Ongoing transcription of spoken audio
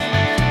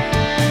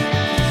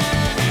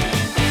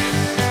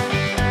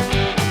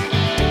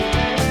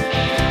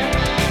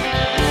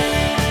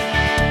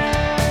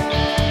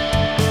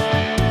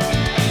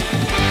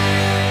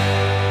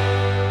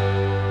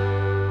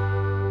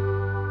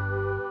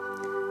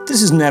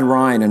This is Ned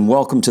Ryun, and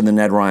welcome to the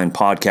Ned Ryun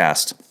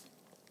Podcast.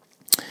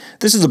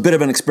 This is a bit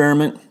of an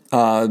experiment.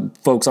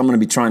 Folks, I'm going to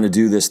be trying to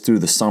do this through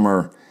the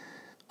summer,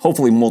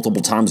 hopefully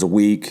multiple times a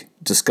week,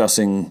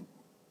 discussing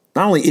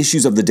not only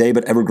issues of the day,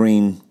 but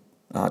evergreen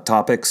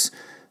topics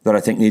that I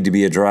think need to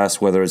be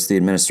addressed, whether it's the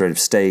administrative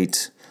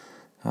state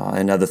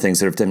and other things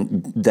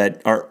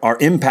that are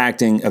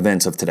impacting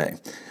events of today.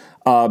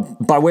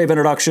 By way of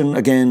introduction,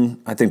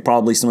 again, I think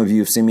probably some of you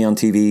have seen me on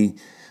TV.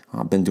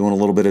 I've been doing a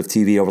little bit of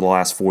TV over the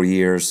last 4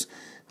 years.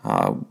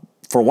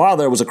 For a while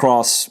there, was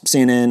across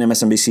CNN,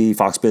 MSNBC,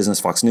 Fox Business,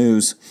 Fox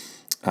News.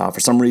 For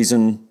some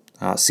reason,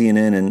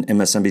 CNN and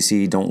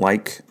MSNBC don't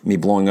like me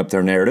blowing up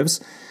their narratives,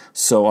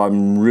 so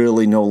I'm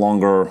really no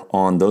longer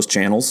on those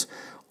channels.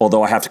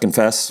 Although I have to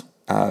confess,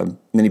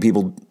 many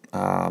people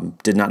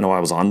did not know I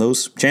was on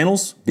those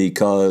channels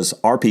because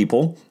our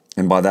people,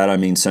 and by that I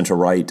mean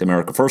center-right,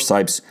 America First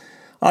types,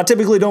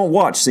 typically don't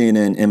watch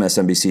CNN,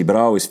 MSNBC, but I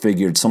always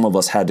figured some of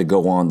us had to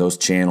go on those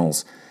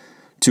channels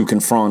to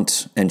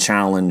confront and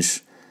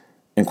challenge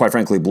and, quite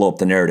frankly, blow up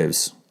the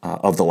narratives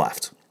of the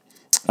left.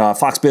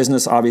 Fox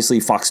Business,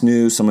 obviously, Fox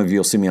News. Some of you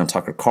will see me on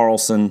Tucker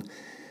Carlson.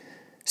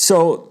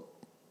 So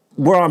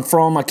where I'm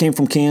from, I came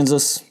from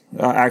Kansas.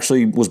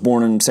 Actually was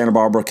born in Santa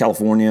Barbara,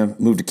 California.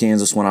 Moved to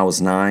Kansas when I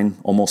was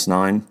almost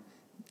nine.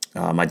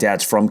 My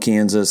dad's from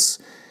Kansas.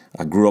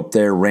 I grew up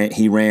there.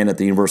 He ran at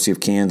the University of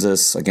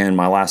Kansas. Again,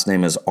 my last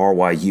name is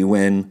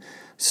Ryun.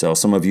 So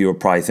some of you are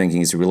probably thinking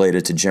he's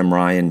related to Jim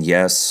Ryan.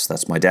 Yes,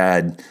 that's my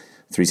dad,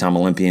 three-time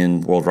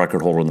Olympian, world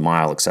record holder in the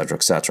mile, et cetera,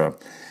 et cetera.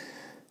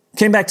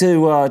 Came back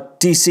to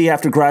D.C.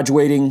 after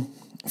graduating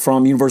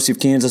from University of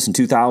Kansas in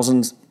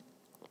 2000.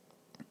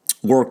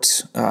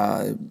 Worked in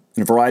a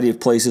variety of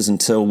places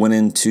until went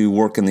into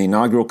work in the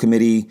inaugural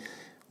committee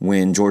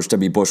when George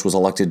W. Bush was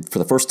elected for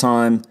the first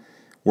time.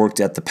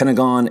 Worked at the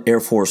Pentagon, Air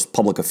Force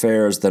Public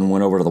Affairs, then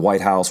went over to the White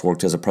House,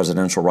 worked as a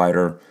presidential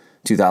writer,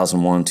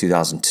 2001,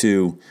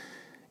 2002.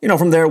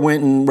 From there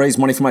went and raised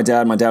money for my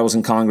dad. My dad was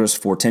in Congress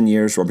for 10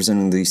 years,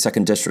 representing the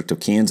 2nd District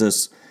of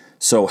Kansas.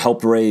 So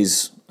helped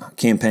raise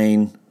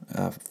campaign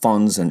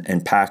funds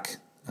and PAC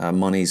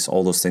monies,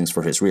 all those things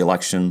for his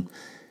reelection.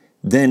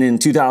 Then in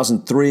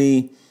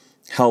 2003,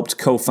 helped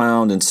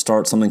co-found and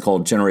start something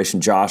called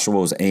Generation Joshua. It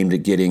was aimed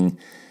at getting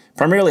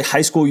primarily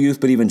high school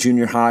youth, but even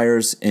junior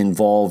hires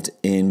involved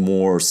in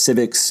more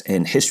civics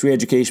and history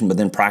education, but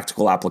then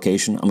practical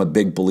application. I'm a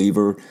big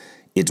believer.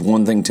 It's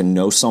one thing to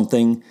know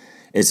something.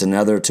 It's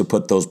another to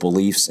put those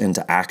beliefs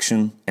into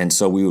action. And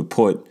so we would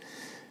put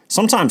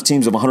sometimes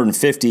teams of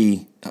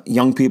 150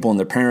 young people and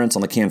their parents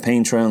on the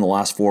campaign trail in the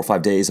last 4 or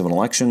 5 days of an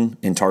election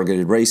in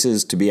targeted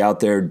races to be out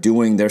there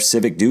doing their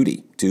civic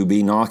duty, to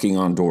be knocking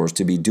on doors,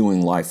 to be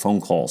doing live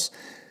phone calls.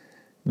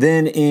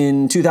 Then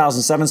in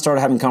 2007,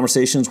 started having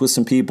conversations with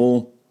some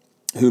people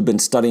who'd been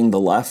studying the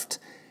left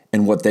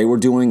and what they were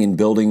doing in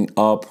building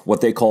up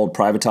what they called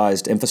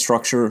privatized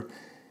infrastructure,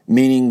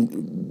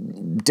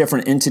 meaning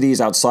different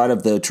entities outside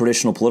of the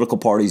traditional political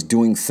parties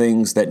doing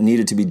things that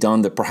needed to be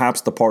done that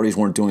perhaps the parties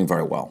weren't doing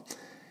very well.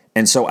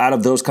 And so out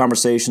of those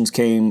conversations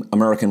came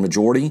American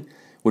Majority,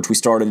 which we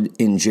started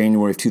in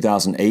January of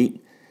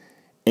 2008.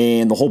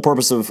 And the whole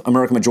purpose of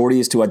American Majority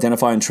is to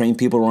identify and train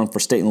people to run for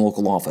state and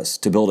local office,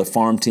 to build a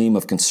farm team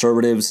of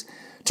conservatives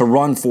to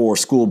run for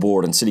school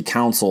board and city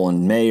council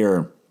and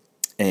mayor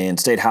and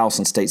state house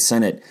and state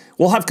senate.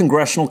 We'll have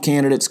congressional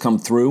candidates come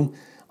through,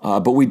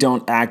 but we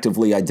don't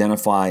actively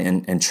identify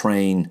and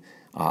train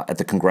at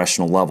the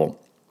congressional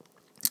level.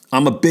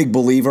 I'm a big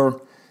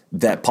believer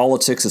that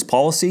politics is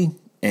policy,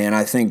 and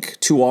I think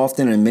too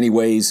often, in many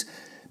ways,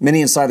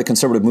 many inside the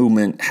conservative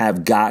movement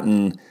have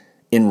gotten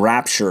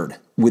enraptured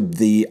with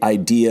the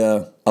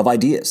idea of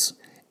ideas,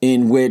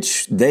 in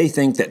which they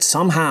think that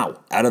somehow,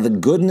 out of the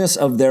goodness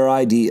of their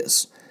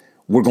ideas,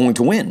 we're going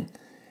to win.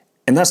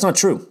 And that's not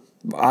true.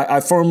 I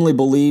firmly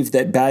believe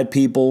that bad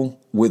people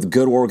with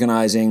good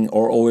organizing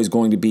are always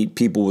going to beat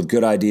people with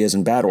good ideas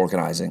and bad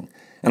organizing.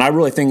 And I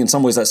really think in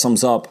some ways that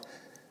sums up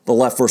the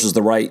left versus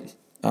the right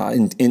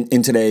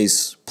in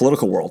today's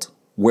political world,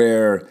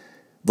 where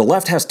the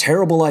left has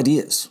terrible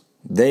ideas.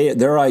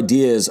 Their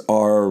ideas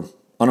are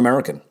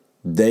un-American.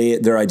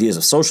 Their ideas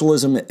of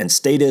socialism and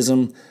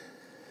statism,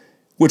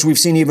 which we've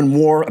seen even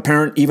more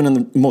apparent even in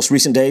the most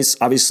recent days,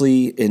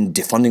 obviously in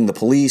defunding the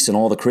police and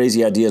all the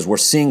crazy ideas we're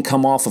seeing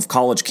come off of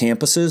college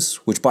campuses,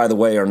 which, by the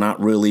way, are not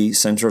really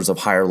centers of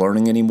higher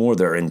learning anymore.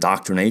 They're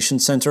indoctrination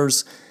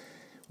centers.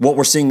 What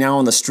we're seeing now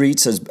on the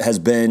streets has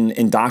been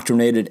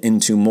indoctrinated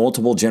into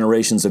multiple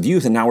generations of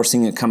youth, and now we're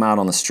seeing it come out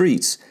on the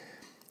streets.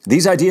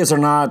 These ideas are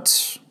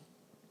not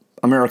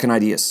American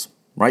ideas,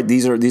 right?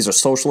 These are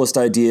socialist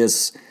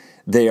ideas.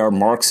 They are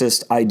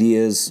Marxist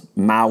ideas,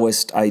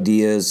 Maoist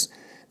ideas.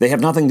 They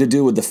have nothing to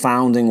do with the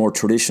founding or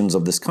traditions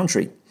of this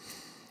country.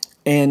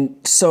 And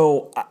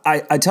so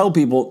I tell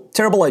people,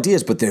 terrible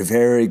ideas, but they're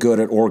very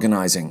good at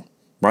organizing,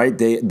 right?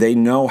 They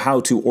know how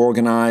to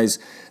organize,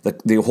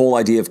 the whole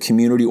idea of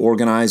community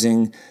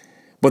organizing.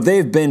 But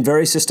they've been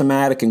very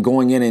systematic in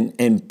going in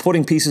and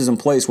putting pieces in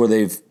place where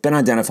they've been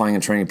identifying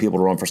and training people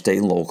to run for state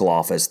and local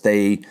office.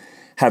 They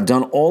have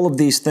done all of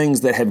these things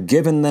that have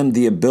given them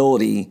the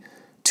ability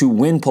to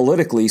win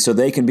politically so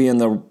they can be in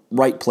the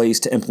right place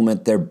to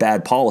implement their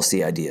bad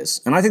policy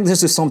ideas. And I think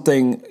this is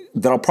something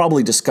that I'll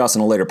probably discuss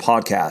in a later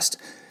podcast,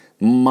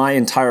 my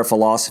entire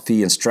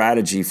philosophy and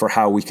strategy for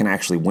how we can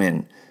actually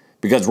win.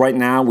 Because right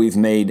now we've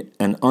made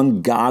an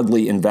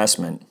ungodly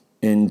investment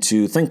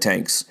into think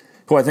tanks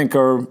who I think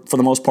are, for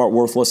the most part,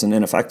 worthless and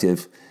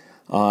ineffective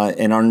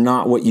and are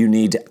not what you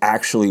need to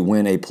actually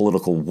win a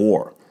political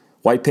war.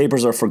 White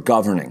papers are for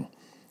governing.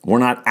 We're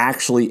not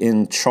actually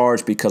in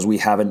charge because we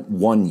haven't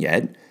won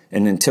yet.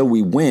 And until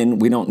we win,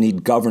 we don't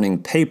need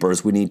governing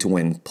papers. We need to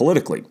win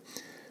politically.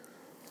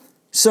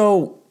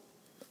 So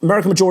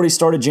American Majority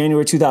started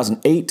January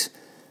 2008.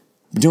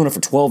 Been doing it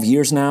for 12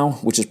 years now,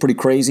 which is pretty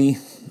crazy.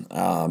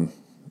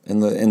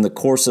 In the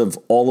course of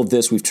all of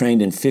this, we've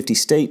trained in 50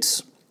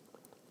 states.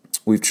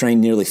 We've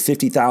trained nearly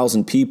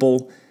 50,000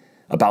 people,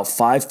 about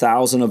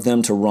 5,000 of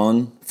them to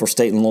run for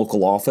state and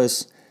local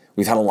office.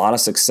 We've had a lot of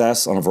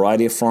success on a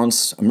variety of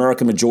fronts.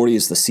 American Majority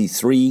is the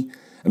C3.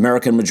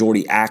 American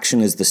Majority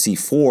Action is the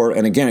C4.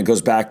 And again, it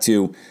goes back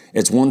to,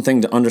 it's one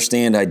thing to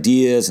understand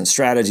ideas and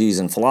strategies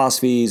and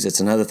philosophies. It's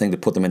another thing to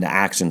put them into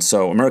action.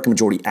 So American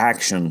Majority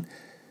Action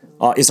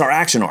is our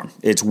action arm.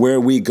 It's where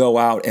we go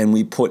out and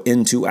we put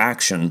into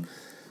action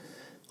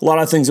a lot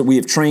of things that we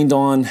have trained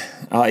on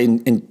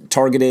in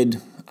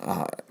targeted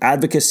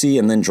advocacy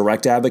and then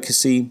direct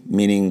advocacy,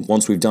 meaning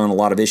once we've done a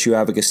lot of issue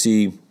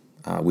advocacy,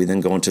 we then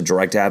go into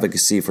direct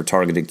advocacy for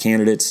targeted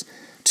candidates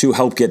to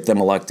help get them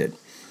elected.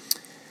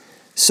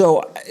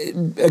 So,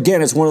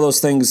 again, it's one of those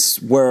things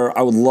where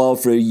I would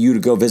love for you to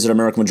go visit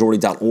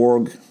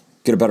AmericanMajority.org,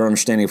 get a better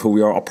understanding of who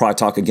we are. I'll probably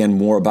talk again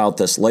more about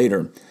this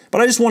later. But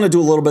I just want to do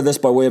a little bit of this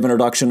by way of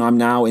introduction. I'm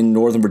now in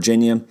Northern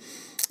Virginia.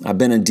 I've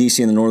been in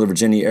D.C. in the Northern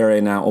Virginia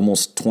area now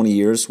almost 20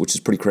 years, which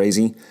is pretty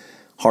crazy.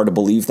 Hard to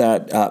believe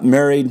that.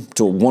 Married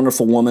to a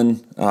wonderful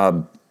woman,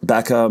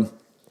 Becca.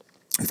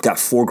 We've got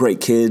 4 great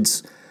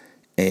kids.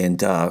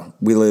 And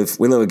we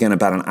live again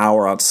about an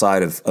hour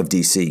outside of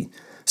D.C.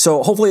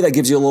 So hopefully that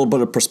gives you a little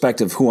bit of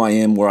perspective of who I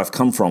am, where I've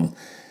come from.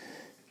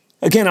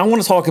 Again, I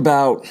want to talk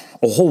about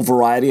a whole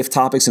variety of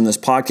topics in this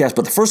podcast,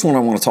 but the first one I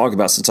want to talk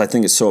about, since I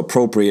think it's so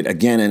appropriate,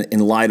 again, in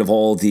light of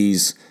all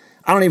these,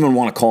 I don't even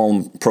want to call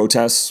them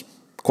protests,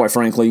 quite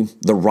frankly,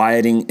 the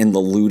rioting and the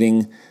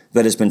looting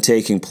that has been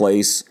taking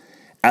place,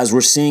 as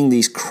we're seeing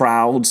these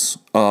crowds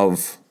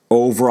of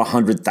over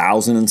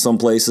 100,000 in some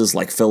places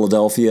like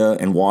Philadelphia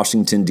and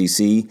Washington,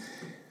 D.C.,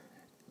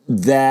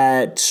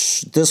 that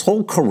this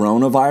whole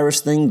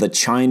coronavirus thing, the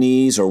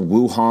Chinese or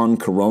Wuhan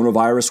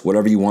coronavirus,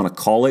 whatever you want to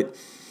call it,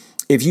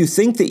 if you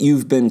think that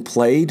you've been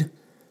played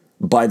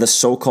by the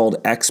so-called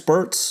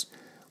experts,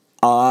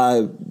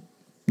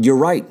 you're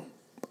right.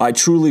 I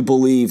truly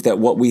believe that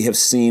what we have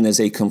seen is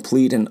a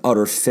complete and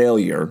utter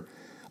failure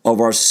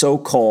of our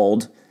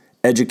so-called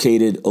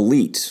educated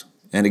elite.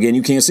 And again,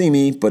 you can't see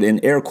me, but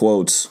in air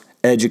quotes,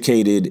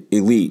 educated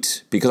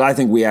elite, because I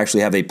think we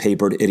actually have a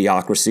papered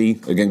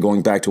idiocracy. Again,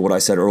 going back to what I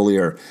said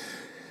earlier,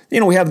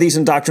 we have these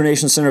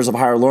indoctrination centers of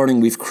higher learning.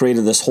 We've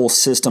created this whole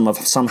system of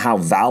somehow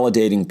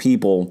validating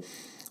people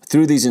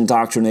through these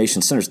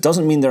indoctrination centers.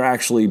 Doesn't mean they're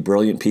actually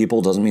brilliant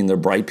people, doesn't mean they're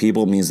bright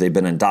people, it means they've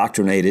been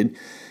indoctrinated,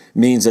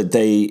 means that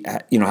they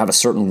have a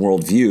certain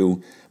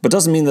worldview, but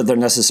doesn't mean that they're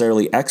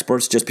necessarily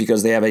experts just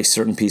because they have a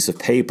certain piece of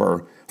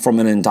paper from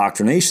an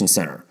indoctrination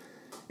center.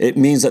 It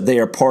means that they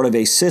are part of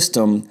a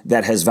system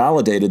that has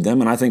validated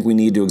them, and I think we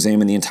need to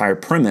examine the entire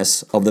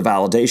premise of the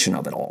validation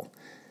of it all.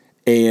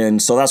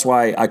 And so that's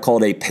why I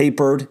call it a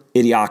papered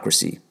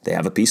idiocracy. They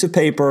have a piece of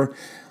paper.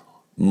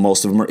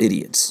 Most of them are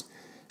idiots.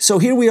 So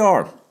here we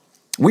are.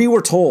 We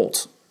were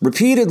told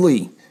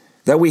repeatedly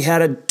that we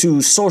had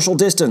to social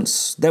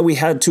distance, that we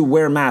had to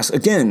wear masks.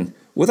 Again,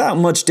 without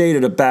much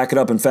data to back it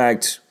up. In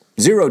fact,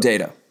 zero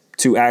data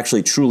to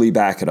actually truly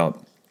back it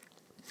up.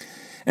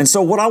 And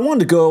so what I wanted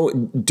to go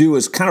do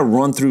is kind of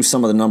run through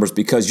some of the numbers,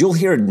 because you'll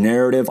hear a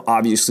narrative,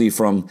 obviously,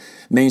 from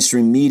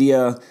mainstream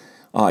media,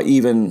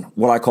 even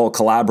what I call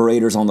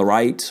collaborators on the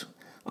right,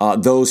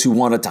 those who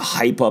wanted to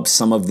hype up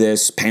some of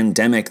this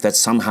pandemic, that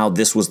somehow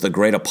this was the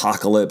great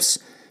apocalypse,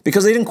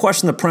 because they didn't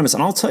question the premise.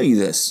 And I'll tell you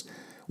this,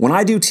 when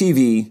I do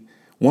TV,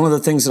 one of the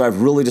things that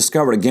I've really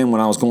discovered, again, when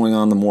I was going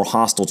on the more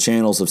hostile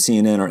channels of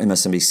CNN or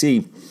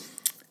MSNBC,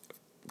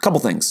 a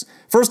couple things.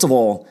 First of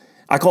all,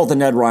 I call it the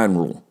Ned Ryun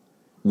rule.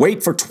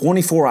 Wait for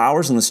 24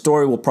 hours and the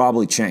story will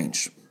probably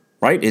change,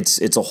 right?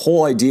 It's a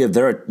whole idea of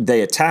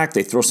they attack,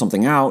 they throw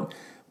something out,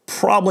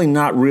 probably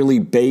not really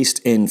based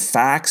in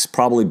facts,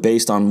 probably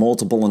based on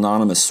multiple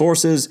anonymous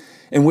sources,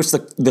 in which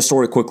the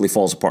story quickly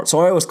falls apart.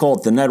 So I always call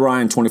it the Ned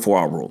Ryun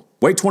 24-hour rule.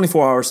 Wait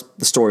 24 hours,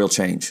 the story will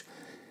change.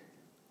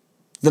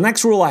 The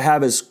next rule I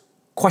have is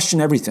question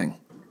everything.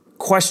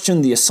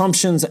 Question the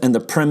assumptions and the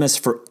premise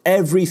for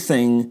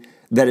everything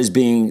that is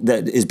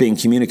being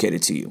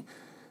communicated to you.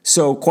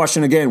 So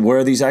question again, where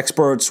are these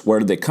experts? Where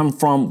did they come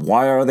from?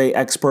 Why are they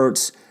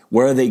experts?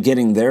 Where are they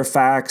getting their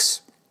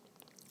facts?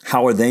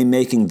 How are they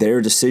making their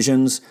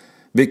decisions?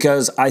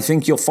 Because I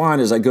think you'll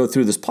find as I go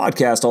through this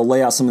podcast, I'll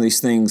lay out some of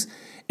these things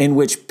in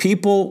which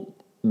people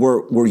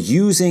we're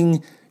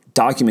using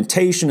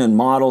documentation and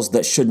models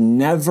that should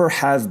never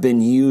have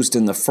been used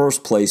in the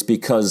first place,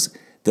 because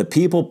the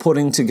people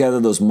putting together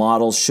those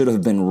models should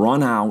have been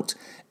run out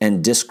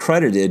and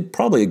discredited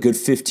probably a good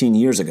 15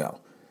 years ago.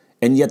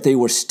 And yet they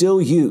were still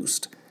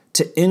used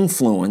to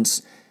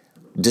influence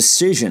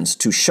decisions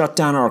to shut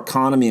down our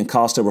economy and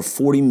cost over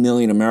 40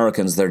 million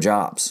Americans their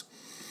jobs.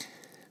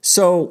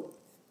 So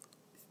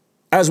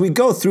as we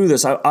go through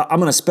this, I'm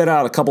going to spit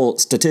out a couple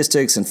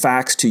statistics and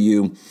facts to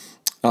you,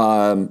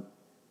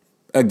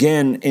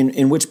 again,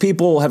 in which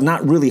people have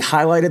not really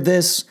highlighted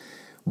this,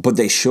 but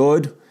they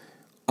should.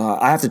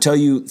 I have to tell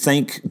you,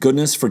 thank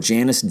goodness for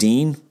Janice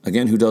Dean,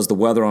 again, who does the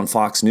weather on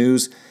Fox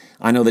News.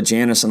 I know that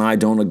Janice and I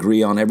don't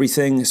agree on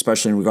everything,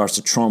 especially in regards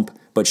to Trump,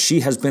 but she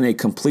has been a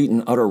complete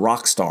and utter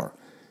rock star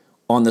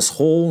on this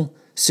whole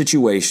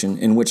situation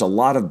in which a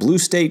lot of blue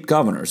state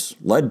governors,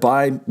 led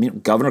by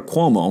Governor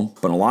Cuomo,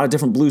 but a lot of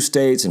different blue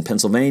states in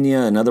Pennsylvania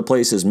and other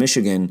places,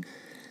 Michigan,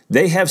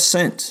 they have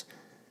sent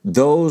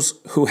those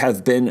who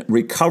have been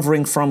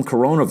recovering from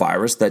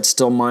coronavirus that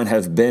still might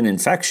have been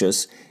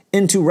infectious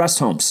into rest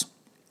homes.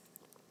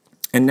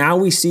 And now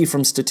we see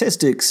from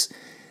statistics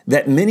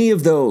that many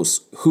of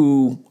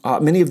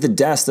the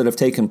deaths that have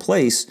taken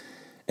place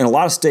in a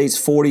lot of states,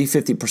 40,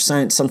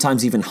 50%,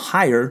 sometimes even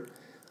higher,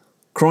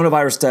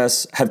 coronavirus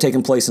deaths have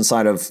taken place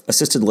inside of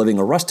assisted living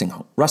or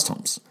rest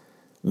homes.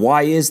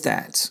 Why is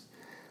that?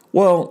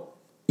 Well,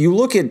 you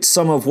look at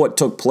some of what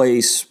took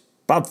place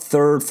about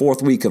third,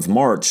 fourth week of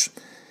March.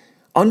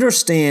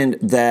 Understand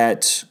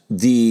that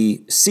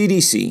the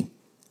CDC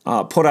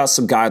put out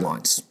some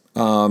guidelines.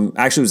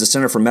 Actually, it was the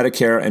Center for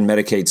Medicare and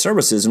Medicaid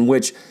Services, in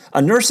which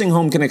a nursing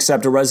home can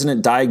accept a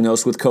resident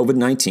diagnosed with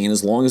COVID-19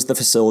 as long as the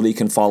facility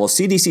can follow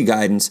CDC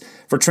guidance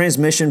for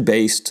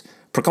transmission-based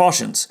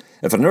precautions.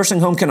 If a nursing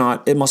home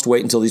cannot, it must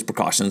wait until these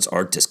precautions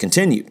are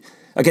discontinued.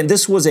 Again,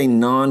 this was a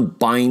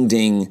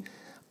non-binding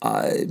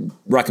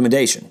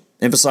recommendation,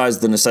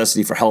 emphasized the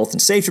necessity for health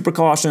and safety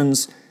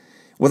precautions,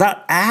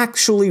 without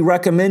actually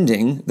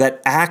recommending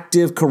that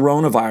active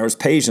coronavirus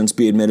patients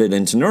be admitted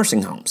into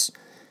nursing homes.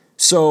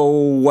 So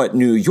what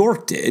New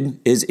York did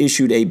is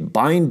issued a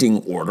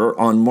binding order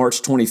on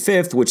March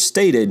 25th, which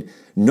stated,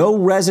 no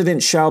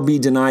resident shall be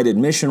denied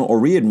admission or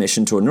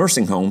readmission to a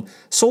nursing home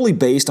solely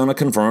based on a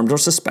confirmed or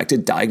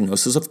suspected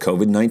diagnosis of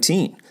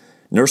COVID-19.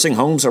 Nursing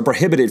homes are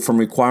prohibited from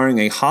requiring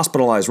a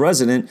hospitalized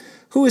resident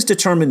who is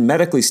determined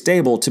medically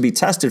stable to be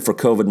tested for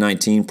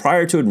COVID-19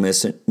 prior to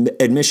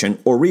admission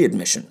or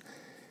readmission.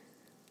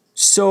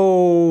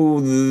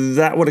 So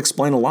that would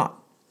explain a lot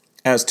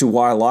as to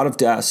why a lot of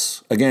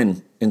deaths,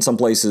 again, in some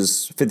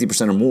places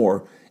 50% or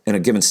more in a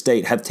given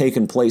state, have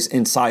taken place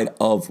inside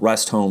of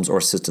rest homes or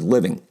assisted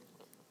living.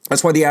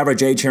 That's why the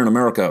average age here in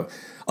America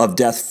of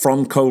death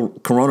from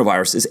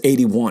coronavirus is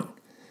 81.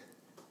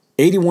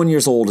 81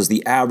 years old is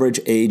the average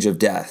age of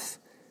death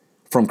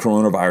from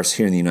coronavirus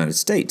here in the United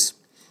States.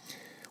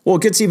 Well,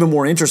 it gets even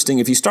more interesting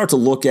if you start to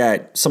look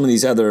at some of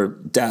these other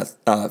death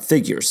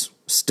figures,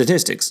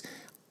 statistics.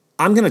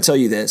 I'm going to tell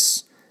you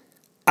this.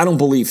 I don't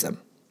believe them,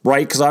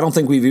 right? Because I don't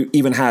think we've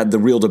even had the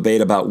real debate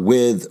about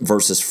with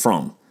versus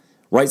from,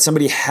 right?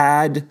 Somebody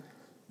had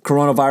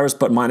coronavirus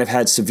but might have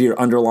had severe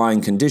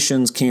underlying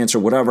conditions, cancer,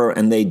 whatever,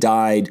 and they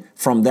died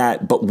from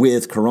that but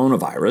with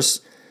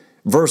coronavirus,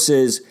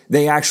 versus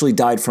they actually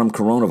died from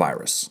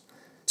coronavirus.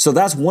 So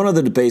that's one of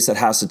the debates that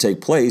has to take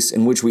place,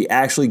 in which we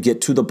actually get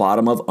to the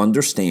bottom of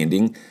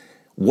understanding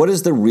what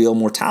is the real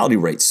mortality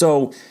rate.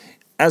 So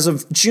as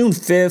of June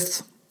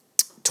 5th,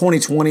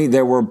 2020,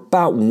 there were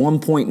about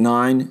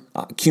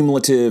 1.9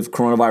 cumulative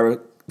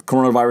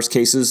coronavirus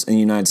cases in the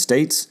United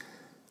States,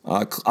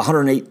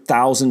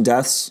 108,000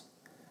 deaths,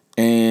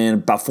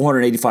 and about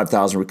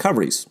 485,000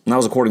 recoveries. And that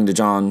was according to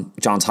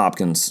Johns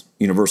Hopkins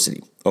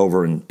University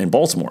over in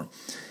Baltimore.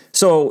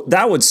 So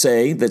that would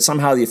say that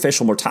somehow the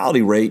official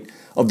mortality rate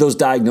of those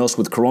diagnosed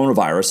with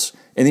coronavirus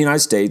in the United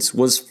States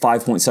was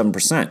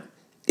 5.7%.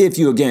 If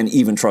you, again,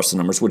 even trust the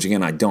numbers, which,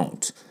 again, I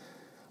don't.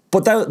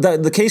 But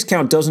the case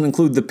count doesn't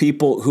include the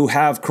people who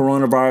have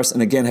coronavirus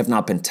and, again, have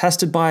not been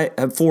tested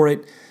for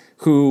it,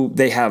 who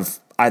they have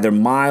either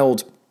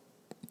mild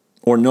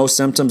or no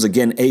symptoms,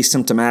 again,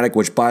 asymptomatic,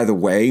 which, by the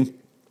way,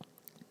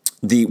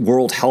 the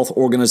World Health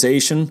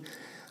Organization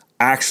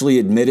actually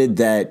admitted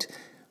that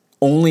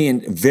only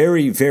in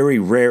very, very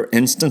rare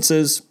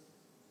instances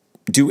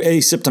do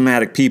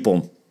asymptomatic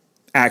people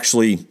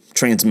actually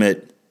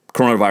transmit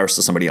coronavirus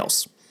to somebody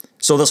else.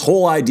 So this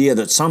whole idea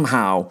that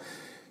somehow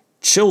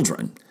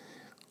children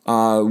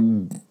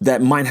that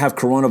might have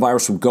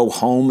coronavirus would go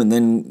home and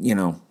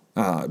then,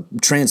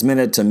 transmit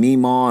it to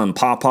Meemaw and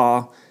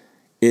Papa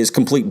is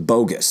complete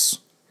bogus.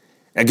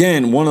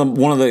 Again,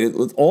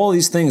 all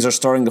these things are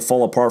starting to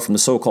fall apart from the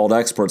so-called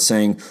experts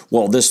saying,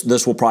 well,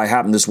 this will probably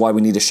happen. This is why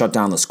we need to shut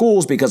down the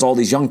schools, because all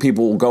these young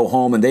people will go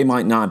home and they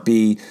might not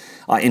be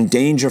in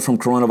danger from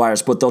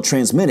coronavirus, but they'll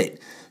transmit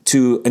it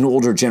to an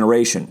older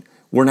generation.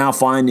 We're now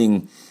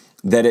finding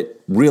that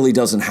it really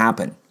doesn't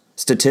happen.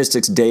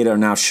 Statistics, data are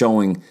now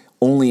showing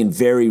only in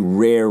very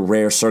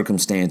rare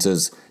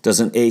circumstances does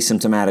an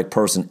asymptomatic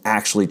person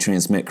actually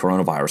transmit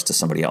coronavirus to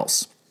somebody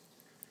else.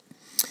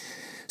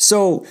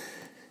 So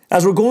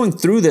as we're going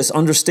through this,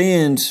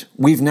 understand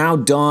we've now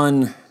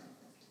done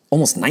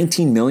almost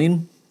 19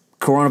 million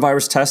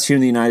coronavirus tests here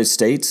in the United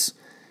States.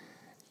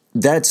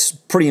 That's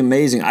pretty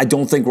amazing. I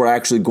don't think we're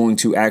actually going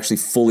to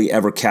fully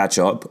ever catch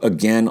up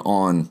again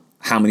on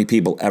how many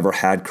people ever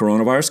had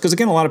coronavirus. Because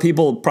again, a lot of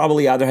people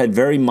probably either had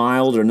very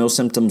mild or no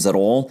symptoms at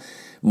all.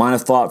 Might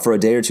have thought for a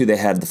day or two they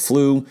had the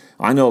flu.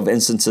 I know of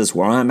instances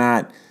where I'm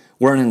at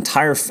where an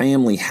entire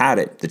family had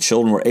it. The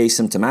children were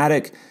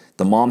asymptomatic.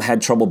 The mom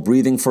had trouble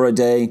breathing for a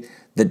day.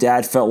 The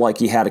dad felt like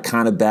he had a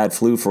kind of bad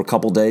flu for a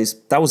couple days.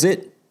 That was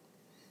it.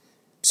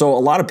 So a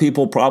lot of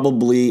people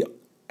probably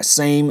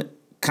same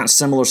kind of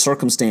similar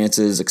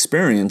circumstances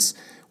experience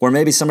where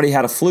maybe somebody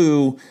had a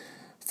flu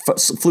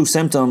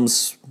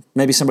symptoms,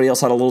 maybe somebody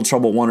else had a little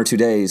trouble 1 or 2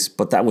 days,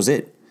 but that was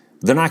it.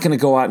 They're not going to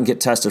go out and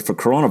get tested for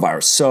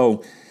coronavirus.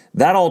 So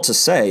that all to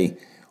say,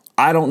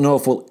 I don't know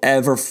if we'll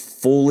ever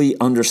fully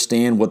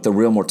understand what the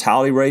real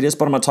mortality rate is,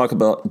 but I'm going to talk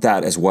about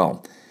that as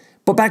well.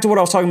 But back to what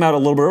I was talking about a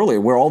little bit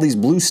earlier, where all these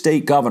blue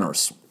state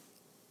governors,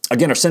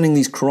 again, are sending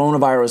these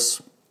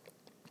coronavirus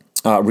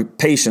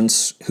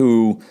patients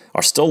who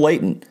are still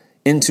latent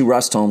into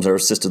rest homes or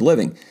assisted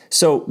living.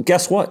 So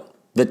guess what?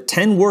 The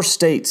 10 worst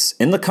states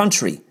in the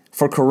country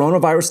for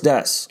coronavirus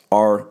deaths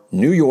are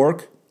New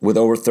York with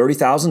over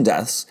 30,000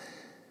 deaths,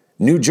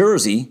 New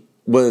Jersey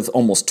with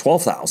almost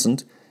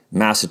 12,000,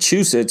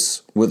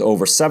 Massachusetts with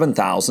over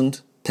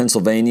 7,000,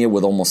 Pennsylvania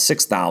with almost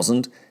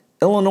 6,000,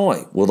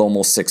 Illinois with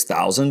almost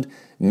 6,000,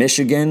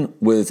 Michigan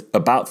with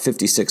about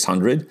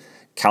 5,600,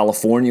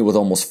 California with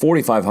almost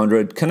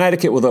 4,500,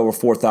 Connecticut with over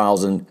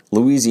 4,000,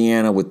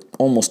 Louisiana with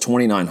almost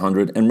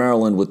 2,900, and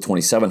Maryland with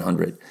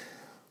 2,700.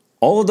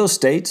 All of those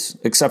states,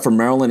 except for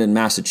Maryland and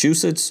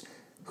Massachusetts,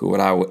 who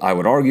I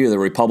would argue the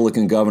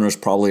Republican governors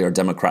probably are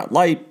Democrat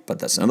light, but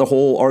that's another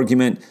whole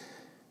argument.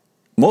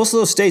 Most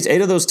of those states,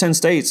 8 of those 10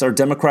 states, are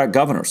Democrat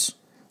governors.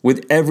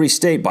 With every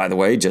state, by the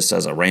way, just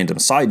as a random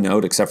side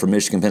note, except for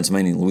Michigan,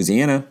 Pennsylvania, and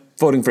Louisiana,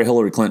 voting for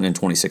Hillary Clinton in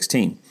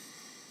 2016.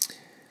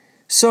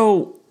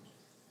 So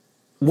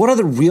what are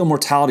the real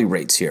mortality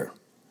rates here?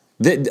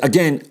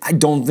 Again, I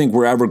don't think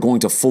we're ever going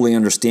to fully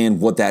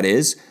understand what that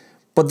is,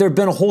 but there have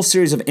been a whole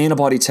series of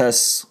antibody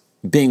tests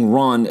being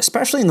run,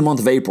 especially in the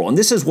month of April. And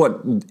this is what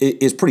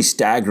is pretty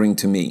staggering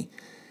to me,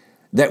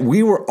 that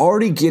we were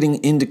already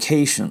getting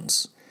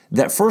indications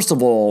that, first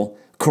of all,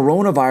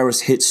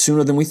 coronavirus hit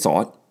sooner than we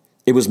thought.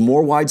 It was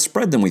more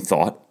widespread than we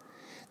thought,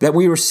 that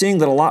we were seeing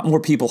that a lot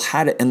more people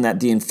had it and that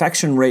the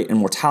infection rate and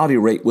mortality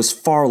rate was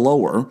far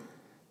lower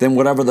than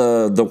whatever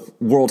the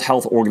World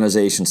Health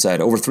Organization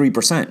said, over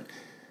 3%.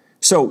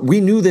 So we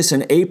knew this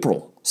in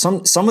April.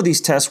 Some of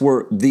these tests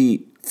were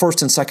the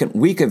first and second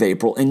week of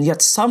April, and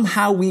yet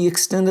somehow we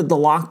extended the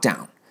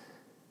lockdown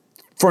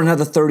for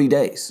another 30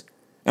 days.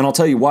 And I'll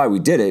tell you why we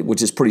did it,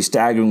 which is pretty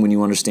staggering when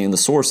you understand the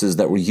sources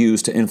that were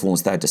used to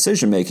influence that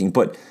decision-making.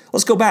 But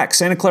let's go back.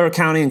 Santa Clara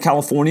County in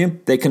California,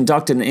 they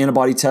conducted an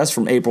antibody test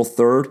from April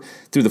 3rd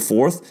through the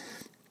 4th.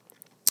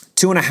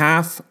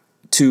 2.5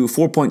 to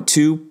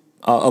 4.2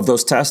 of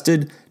those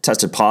tested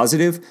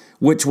positive,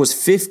 which was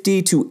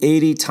 50 to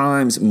 80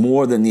 times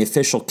more than the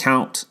official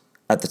count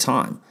at the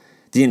time.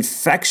 The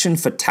infection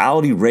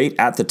fatality rate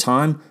at the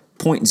time,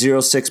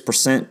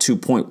 0.06% to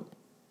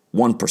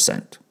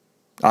 0.1%,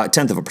 a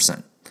tenth of a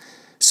percent.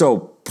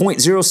 So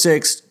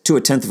 0.06 to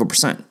a tenth of a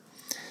percent.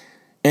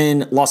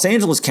 In Los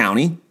Angeles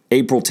County,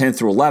 April 10th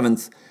through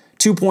 11th,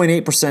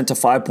 2.8% to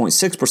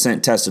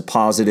 5.6% tested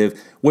positive,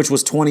 which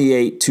was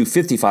 28 to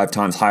 55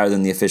 times higher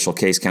than the official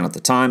case count at the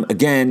time.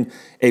 Again,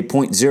 a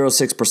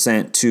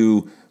 0.06%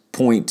 to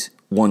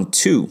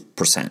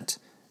 0.12%.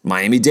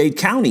 Miami-Dade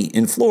County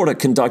in Florida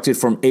conducted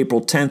from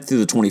April 10th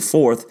through the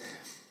 24th.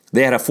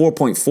 They had a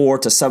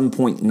 4.4 to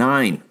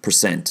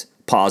 7.9%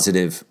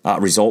 positive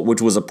result,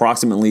 which was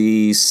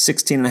approximately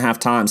 16.5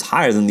 times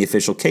higher than the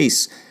official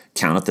case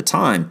count at the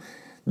time.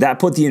 That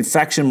put the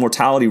infection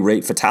mortality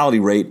rate, fatality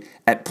rate,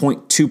 at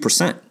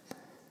 0.2%.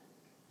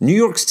 New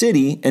York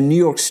City and New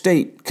York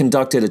State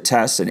conducted a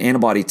test, an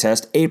antibody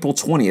test, April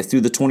 20th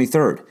through the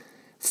 23rd.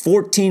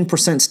 14%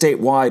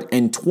 statewide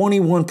and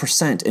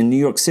 21% in New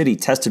York City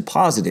tested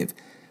positive,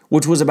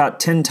 which was about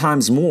 10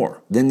 times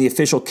more than the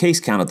official case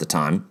count at the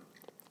time.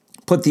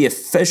 Put the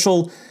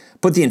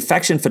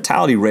infection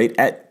fatality rate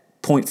at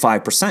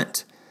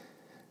 0.5%.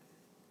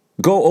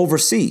 Go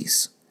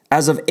overseas.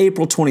 As of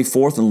April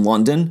 24th in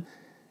London,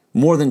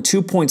 more than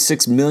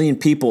 2.6 million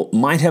people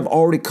might have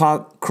already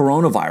caught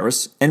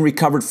coronavirus and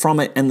recovered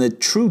from it, and the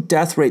true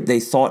death rate they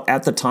thought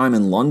at the time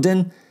in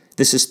London,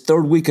 this is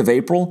third week of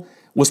April,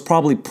 was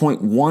probably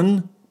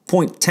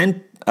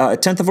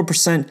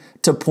 0.10%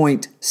 to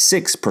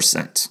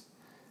 0.6%.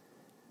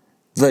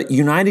 The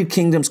United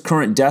Kingdom's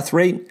current death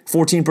rate,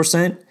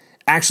 14%,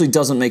 actually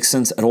doesn't make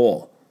sense at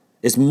all.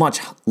 It's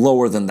much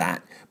lower than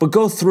that. But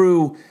go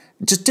through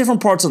just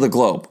different parts of the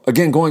globe.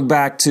 Again, going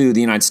back to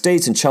the United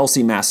States and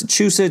Chelsea,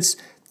 Massachusetts,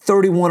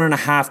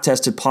 31.5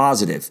 tested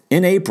positive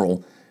in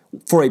April,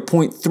 for a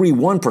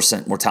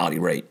 0.31% mortality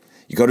rate.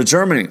 You go to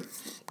Germany,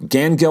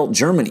 Gangelt,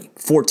 Germany,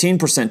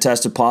 14%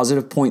 tested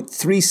positive,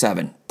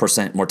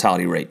 0.37%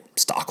 mortality rate.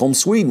 Stockholm,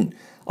 Sweden,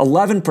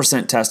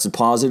 11% tested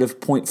positive,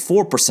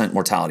 0.4%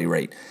 mortality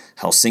rate.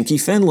 Helsinki,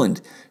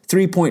 Finland,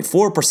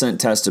 3.4%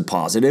 tested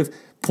positive,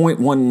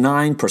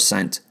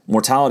 0.19%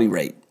 mortality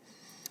rate.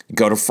 You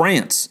go to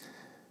France.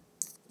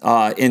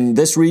 In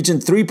this region,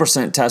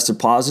 3% tested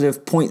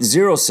positive,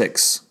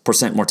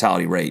 0.06%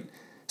 mortality rate.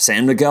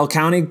 San Miguel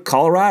County,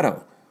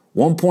 Colorado,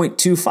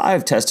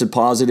 1.25 tested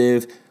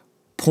positive,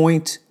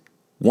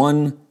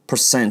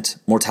 0.1%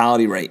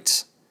 mortality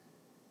rate.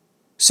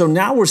 So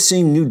now we're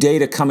seeing new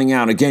data coming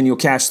out. Again, you'll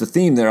catch the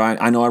theme there.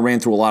 I know I ran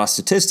through a lot of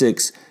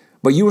statistics,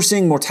 but you were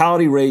seeing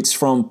mortality rates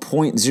from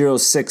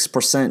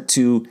 0.06%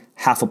 to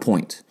half a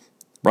point,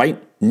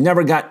 right?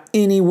 Never got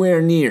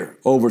anywhere near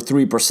over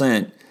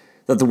 3%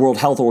 that the World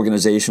Health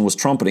Organization was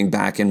trumpeting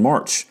back in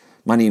March.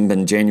 Might even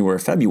been January or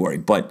February,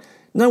 but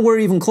nowhere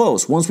even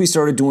close. Once we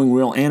started doing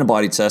real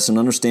antibody tests and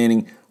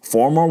understanding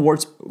far more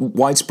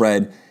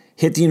widespread,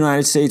 hit the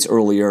United States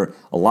earlier,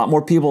 a lot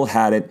more people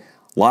had it,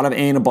 a lot of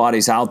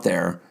antibodies out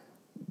there,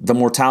 the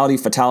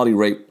mortality-fatality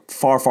rate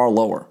far, far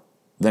lower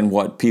than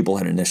what people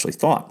had initially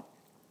thought.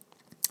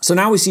 So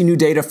now we see new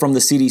data from the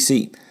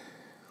CDC,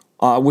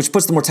 which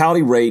puts the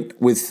mortality rate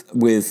with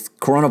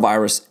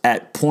coronavirus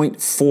at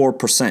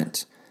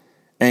 0.4%.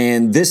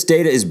 And this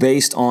data is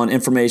based on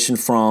information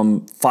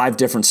from 5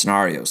 different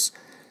scenarios.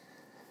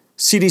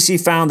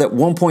 CDC found that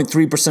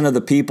 1.3% of the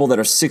people that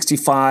are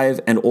 65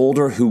 and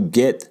older who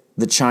get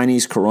the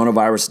Chinese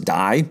coronavirus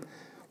die,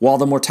 while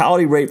the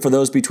mortality rate for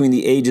those between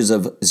the ages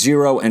of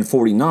 0 and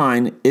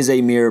 49 is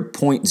a mere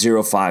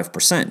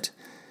 0.05%.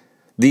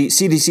 The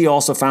CDC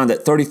also found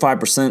that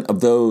 35%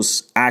 of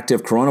those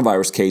active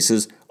coronavirus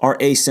cases are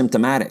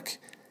asymptomatic.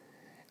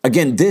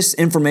 Again, this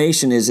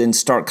information is in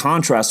stark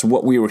contrast to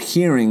what we were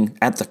hearing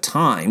at the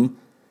time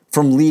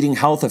from leading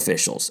health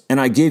officials. And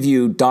I give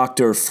you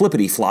Dr.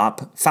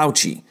 Flippity-Flop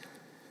Fauci,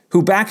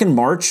 who back in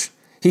March,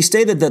 he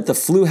stated that the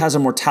flu has a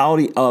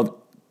mortality of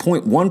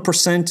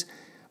 0.1%,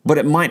 but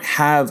it might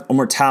have a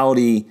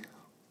mortality,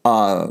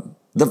 I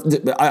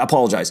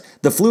apologize.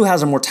 The flu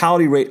has a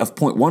mortality rate of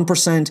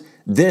 0.1%.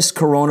 This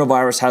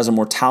coronavirus has a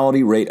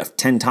mortality rate of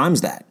 10 times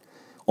that.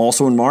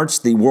 Also in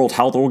March, the World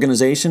Health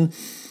Organization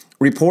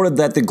reported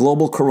that the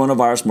global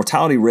coronavirus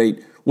mortality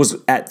rate was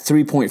at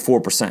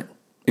 3.4%.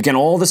 Again,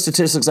 all the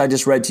statistics I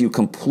just read to you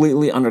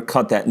completely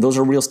undercut that. And those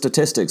are real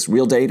statistics,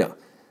 real data,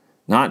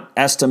 not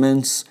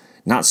estimates,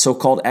 not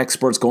so-called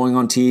experts going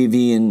on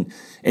TV and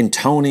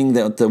intoning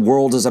that the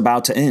world is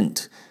about to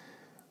end.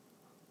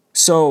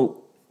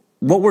 So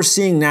what we're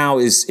seeing now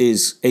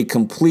is a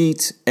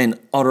complete and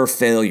utter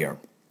failure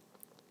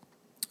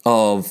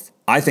of,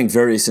 I think,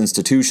 various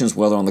institutions,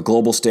 whether on the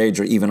global stage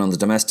or even on the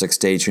domestic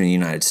stage here in the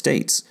United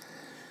States.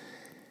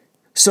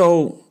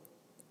 So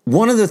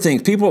one of the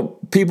things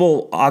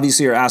people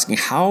obviously are asking,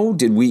 how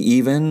did we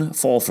even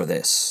fall for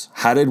this?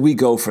 How did we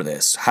go for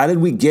this? How did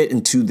we get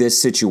into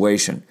this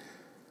situation?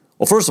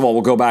 Well, first of all,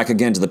 we'll go back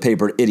again to the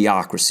paper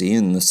Idiocracy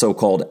and the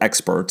so-called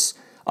experts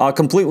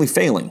completely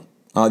failing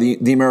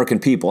the American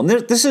people. And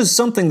this is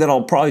something that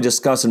I'll probably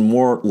discuss in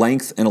more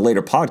length in a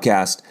later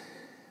podcast.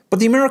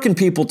 But the American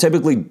people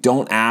typically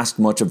don't ask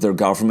much of their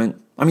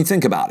government. I mean,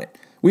 think about it.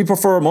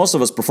 Most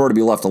of us prefer to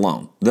be left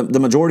alone. The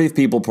majority of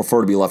people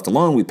prefer to be left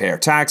alone. We pay our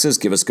taxes,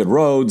 give us good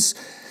roads.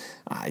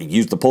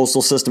 Use the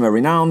postal system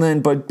every now and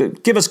then,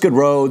 but give us good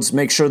roads,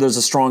 make sure there's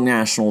a strong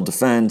national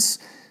defense.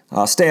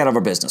 Stay out of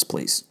our business,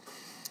 please.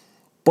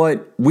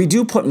 But we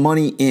do put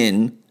money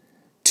in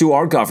to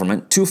our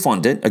government to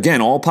fund it.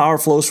 Again, all power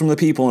flows from the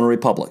people in a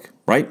republic,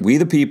 right? We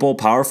the people,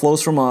 power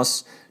flows from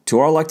us to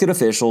our elected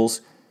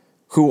officials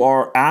who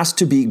are asked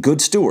to be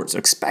good stewards,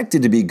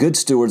 expected to be good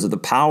stewards of the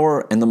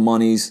power and the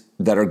monies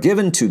that are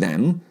given to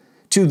them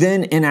to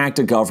then enact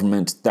a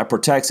government that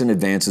protects and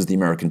advances the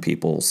American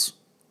people's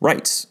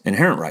rights,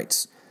 inherent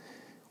rights.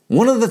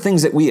 One of the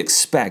things that we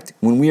expect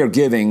when we are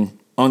giving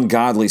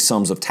ungodly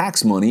sums of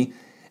tax money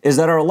is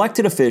that our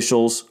elected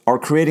officials are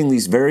creating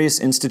these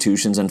various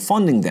institutions and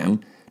funding them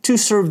to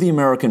serve the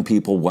American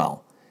people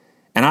well.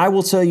 And I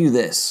will tell you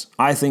this,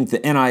 I think the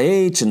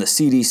NIH and the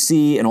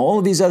CDC and all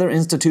of these other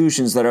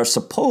institutions that are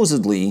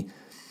supposedly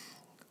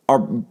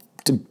are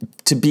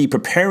to be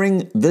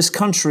preparing this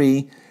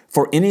country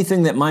for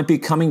anything that might be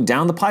coming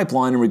down the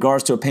pipeline in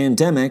regards to a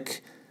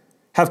pandemic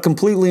have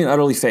completely and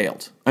utterly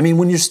failed. I mean,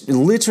 when you're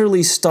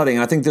literally studying,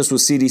 I think this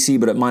was CDC,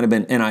 but it might have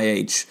been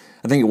NIH,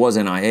 I think it was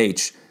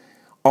NIH,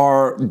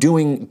 are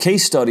doing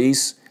case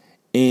studies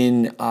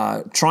in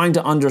trying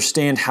to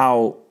understand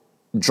how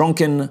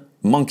drunken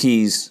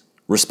monkeys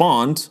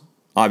respond,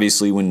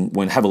 obviously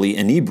when heavily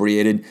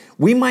inebriated.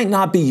 We might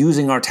not be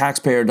using our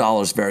taxpayer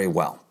dollars very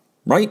well,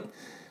 right?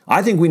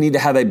 I think we need to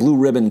have a blue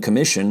ribbon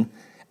commission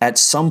at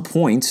some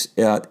point,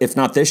 if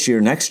not this year,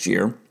 next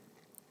year,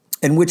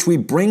 in which we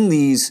bring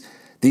these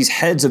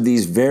heads of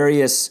these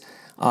various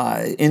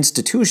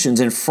institutions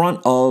in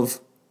front of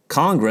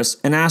Congress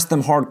and ask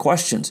them hard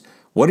questions.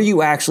 What are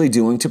you actually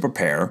doing to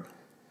prepare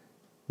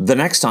the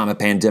next time a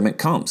pandemic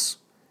comes.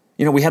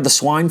 We had the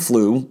swine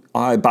flu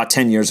about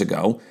 10 years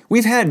ago.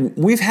 We've had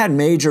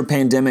major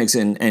pandemics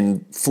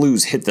and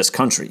flus hit this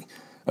country.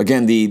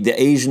 Again, the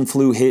Asian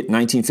flu hit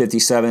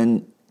 1957,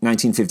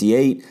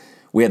 1958.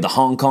 We had the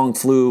Hong Kong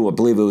flu, I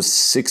believe it was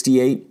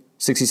 68,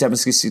 67,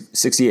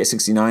 68,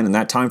 69 in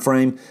that time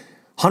frame.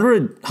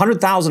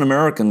 100,000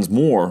 Americans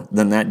more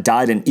than that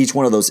died in each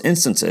one of those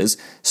instances.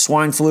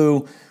 Swine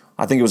flu,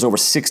 I think it was over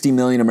 60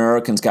 million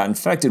Americans got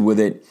infected with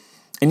it.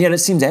 And yet it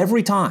seems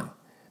every time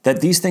that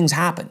these things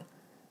happen,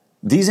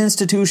 these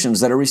institutions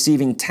that are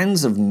receiving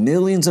tens of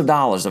millions of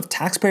dollars of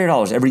taxpayer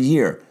dollars every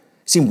year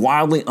seem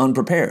wildly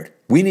unprepared.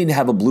 We need to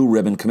have a blue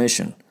ribbon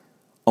commission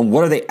on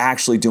what are they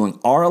actually doing.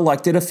 Our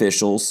elected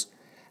officials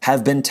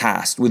have been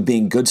tasked with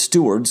being good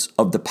stewards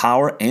of the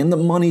power and the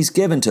monies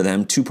given to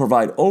them to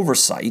provide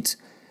oversight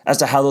as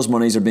to how those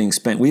monies are being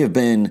spent. We have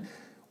been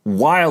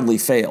wildly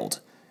failed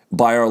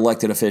by our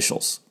elected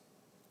officials.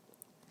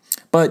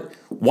 But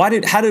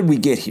how did we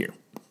get here?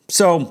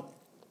 So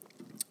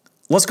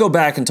let's go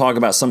back and talk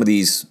about some of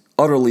these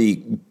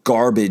utterly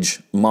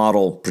garbage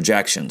model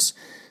projections.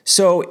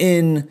 So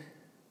in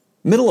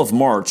middle of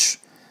March,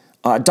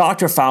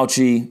 Dr.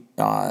 Fauci,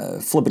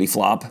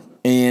 flippity-flop,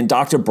 and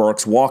Dr.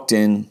 Birx walked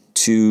in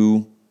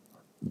to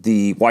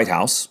the White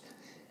House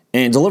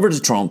and delivered to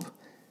Trump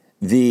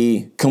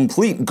the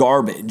complete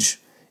garbage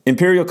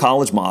Imperial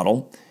College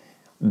model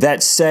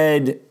that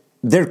said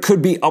there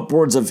could be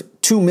upwards of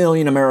 2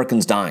 million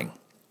Americans dying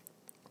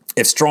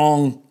if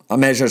strong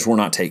measures were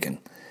not taken.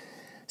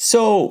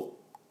 So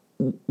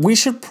we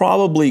should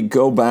probably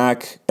go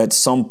back at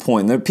some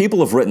point. People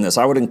have written this.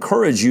 I would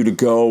encourage you to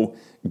go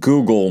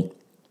Google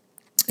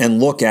and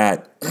look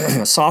at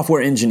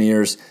software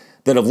engineers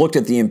that have looked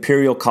at the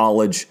Imperial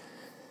College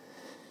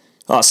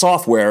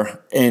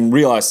software and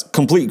realized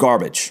complete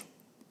garbage.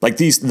 Like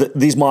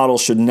these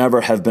models should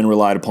never have been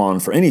relied upon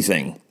for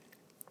anything,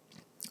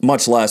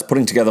 much less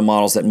putting together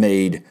models that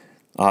made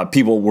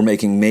people were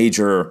making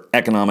major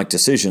economic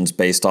decisions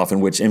based off in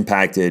which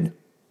impacted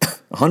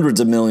hundreds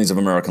of millions of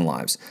American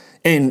lives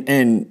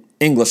and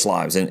English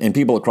lives and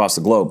people across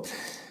the globe.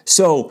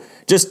 So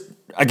just,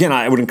 again,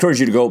 I would encourage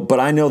you to go, but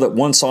I know that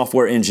one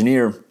software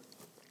engineer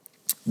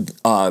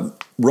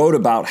wrote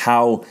about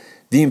how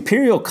the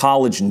Imperial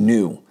College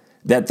knew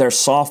that their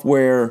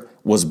software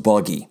was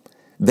buggy.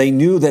 They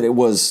knew that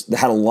it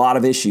had a lot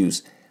of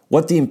issues.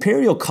 What the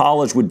Imperial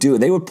College would do,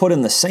 they would put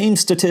in the same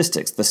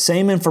statistics, the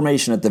same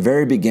information at the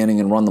very beginning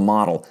and run the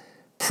model.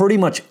 Pretty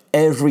much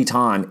every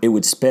time it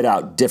would spit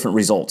out different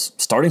results.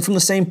 Starting from the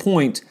same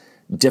point,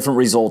 different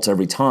results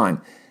every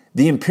time.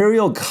 The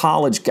Imperial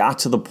College got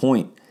to the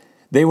point.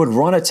 They would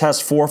run a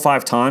test 4 or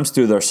 5 times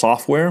through their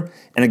software,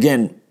 and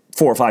again,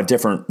 4 or 5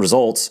 different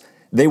results.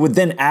 They would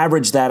then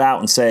average that out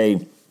and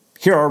say,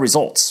 here are our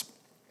results.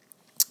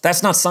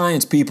 That's not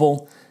science,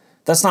 people.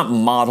 That's not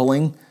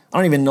modeling. I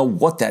don't even know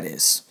what that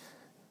is.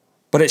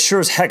 But it sure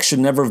as heck should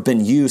never have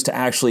been used to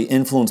actually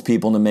influence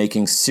people into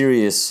making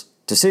serious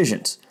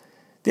decisions.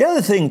 The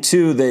other thing,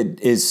 too, that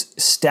is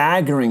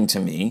staggering to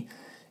me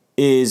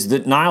is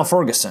that Niall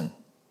Ferguson,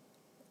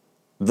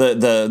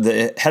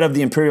 the head of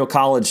the Imperial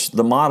College,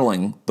 the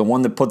modeling, the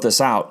one that put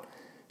this out,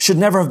 should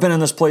never have been in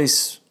this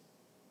place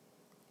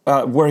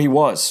where he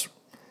was.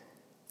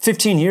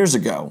 15 years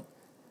ago,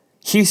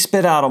 he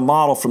spit out a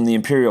model from the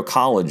Imperial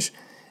College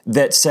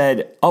that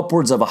said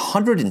upwards of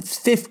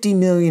 150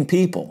 million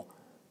people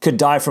could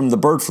die from the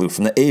bird flu,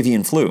 from the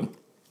avian flu.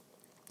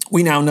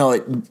 We now know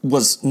it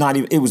was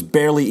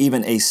barely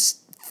even a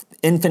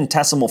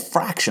infinitesimal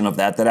fraction of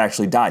that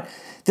actually died.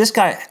 This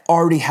guy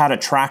already had a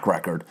track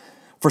record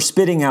for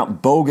spitting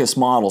out bogus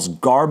models,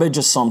 garbage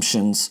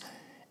assumptions,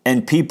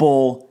 and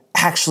people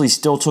actually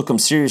still took him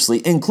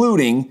seriously,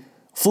 including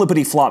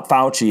flippity-flop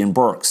Fauci and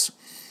Birx.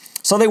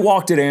 So they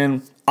walked it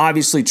in.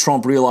 Obviously,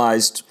 Trump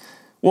realized,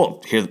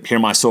 well, here are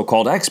my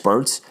so-called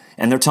experts,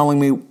 and they're telling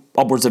me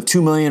upwards of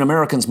 2 million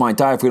Americans might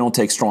die if we don't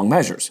take strong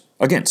measures.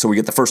 Again, so we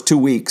get the first 2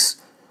 weeks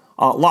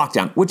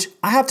lockdown, which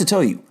I have to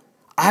tell you,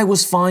 I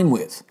was fine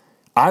with.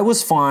 I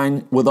was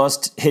fine with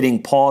us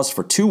hitting pause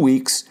for 2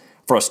 weeks,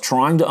 for us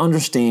trying to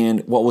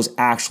understand what was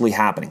actually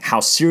happening. How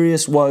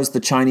serious was the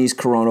Chinese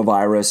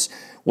coronavirus?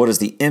 What is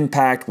the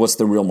impact? What's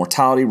the real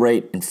mortality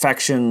rate,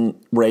 infection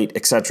rate,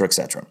 et cetera, et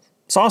cetera.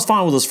 So I was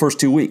fine with those first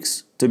 2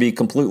 weeks, to be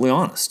completely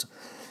honest.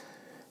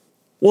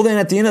 Well, then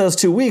at the end of those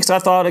 2 weeks, I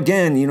thought,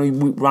 again,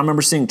 I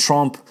remember seeing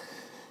Trump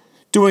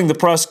doing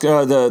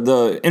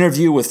the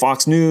interview with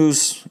Fox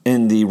News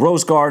in the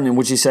Rose Garden, in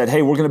which he said,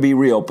 hey, we're going to be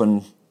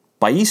reopened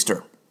by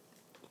Easter.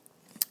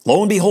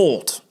 Lo and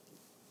behold,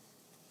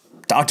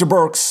 Dr.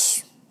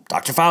 Birx,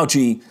 Dr.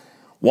 Fauci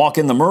walk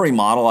in the Murray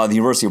model out of the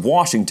University of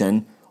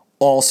Washington,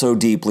 also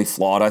deeply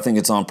flawed. I think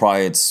it's on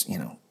probably its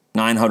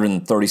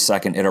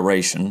 932nd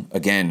iteration.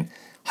 Again,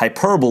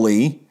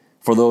 hyperbole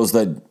for those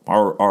that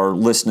are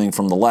listening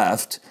from the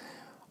left,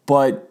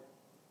 but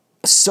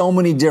so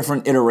many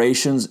different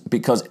iterations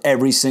because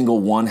every single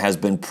one has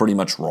been pretty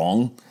much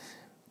wrong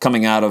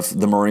coming out of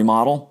the Murray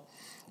model.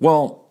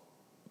 Well,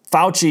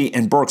 Fauci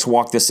and Birx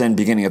walked this in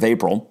beginning of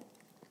April.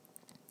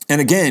 And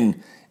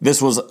again,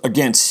 this was,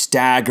 again,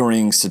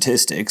 staggering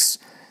statistics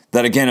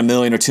that, again, 1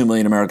 million or 2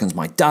 million Americans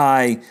might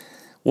die.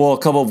 Well, a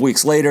couple of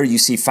weeks later, you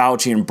see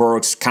Fauci and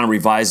Birx kind of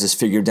revise this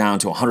figure down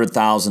to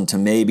 100,000 to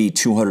maybe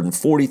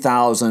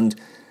 240,000.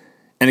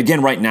 And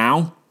again, right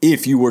now,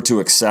 if you were to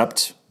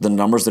accept the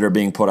numbers that are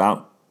being put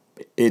out,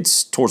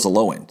 it's towards the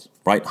low end,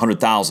 right?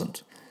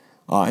 100,000.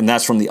 And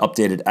that's from the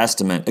updated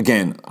estimate.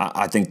 Again,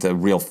 I think the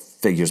real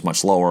figure is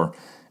much lower.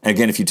 And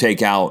again, if you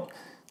take out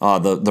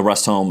the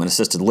rest home and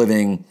assisted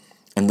living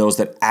and those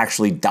that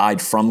actually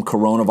died from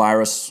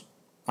coronavirus,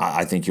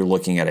 I think you're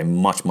looking at a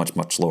much, much,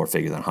 much lower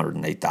figure than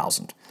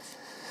 108,000.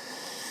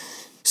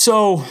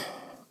 So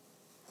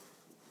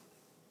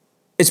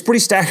it's pretty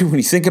staggering when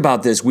you think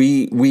about this.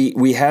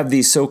 We have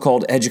these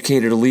so-called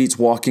educated elites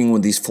walking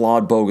with these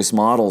flawed, bogus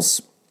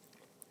models.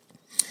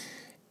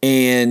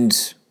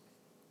 And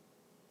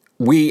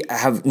we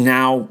have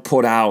now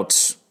put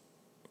out,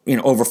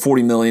 over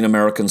 40 million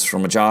Americans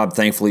from a job.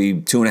 Thankfully,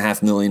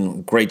 2.5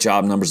 million, great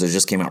job numbers that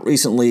just came out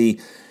recently.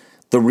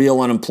 The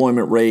real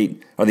unemployment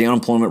rate, or the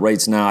unemployment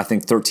rate's now, I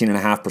think,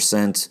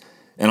 13.5%.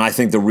 And I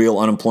think the real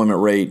unemployment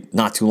rate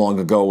not too long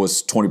ago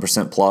was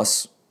 20%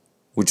 plus,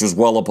 which was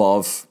well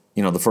above,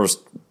 the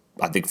first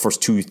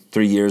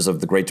 2-3 years of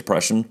the Great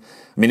Depression.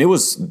 I mean,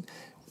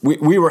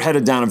 we were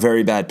headed down a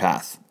very bad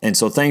path. And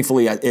so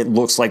thankfully, it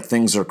looks like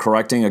things are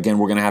correcting. Again,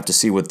 we're going to have to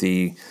see what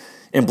the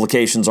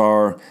implications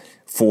are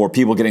for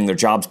people getting their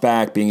jobs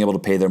back, being able to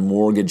pay their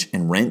mortgage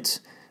and rent.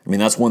 I mean,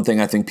 that's one thing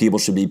I think people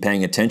should be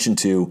paying attention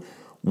to.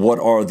 What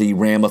are the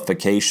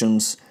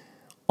ramifications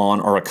on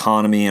our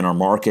economy and our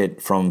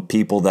market from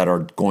people that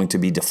are going to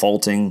be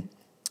defaulting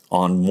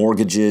on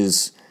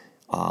mortgages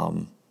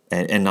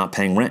and not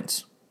paying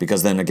rent?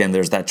 Because then again,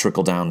 there's that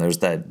trickle down, there's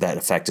that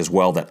effect as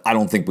well that I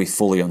don't think we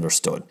fully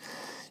understood.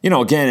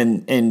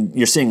 Again, and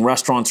you're seeing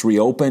restaurants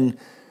reopen.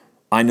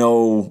 I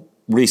know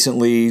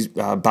recently,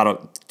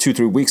 about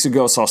 2-3 weeks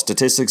ago, saw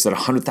statistics that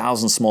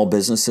 100,000 small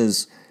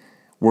businesses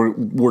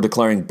were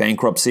declaring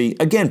bankruptcy.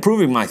 Again,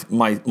 proving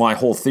my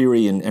whole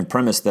theory and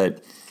premise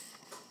that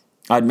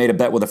I'd made a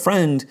bet with a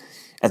friend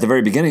at the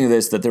very beginning of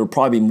this that there would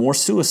probably be more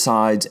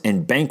suicides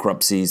and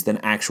bankruptcies than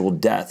actual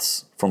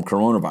deaths from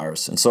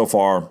coronavirus. And so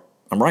far,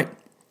 I'm right.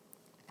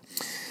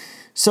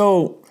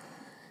 So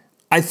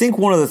I think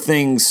one of the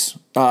things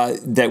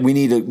that we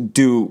need to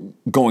do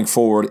going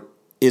forward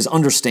is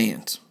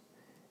understand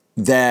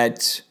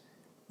that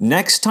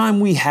next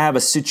time we have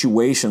a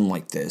situation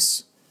like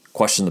this,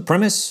 question the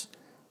premise,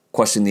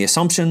 question the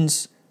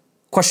assumptions,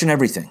 question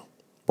everything,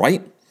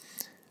 right?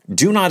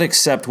 Do not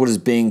accept what is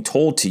being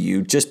told to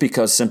you just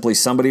because simply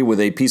somebody with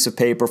a piece of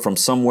paper from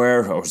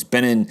somewhere or has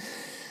been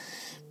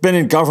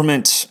in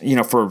government,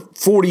 for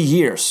 40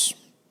 years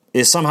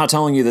is somehow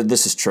telling you that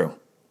this is true.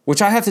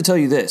 Which I have to tell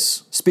you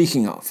this,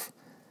 speaking of,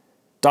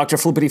 Dr.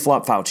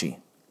 Flippity-Flop Fauci,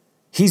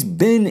 he's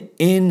been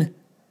in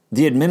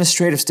the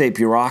administrative state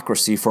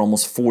bureaucracy for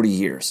almost 40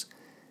 years.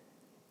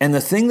 And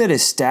the thing that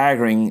is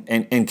staggering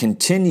and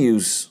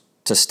continues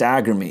to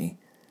stagger me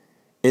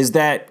is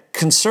that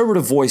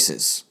conservative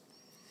voices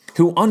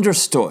who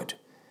understood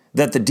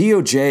that the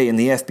DOJ and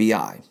the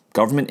FBI,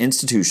 government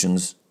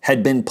institutions,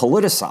 had been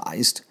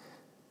politicized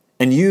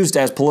and used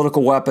as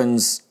political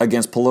weapons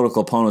against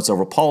political opponents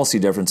over policy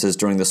differences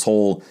during this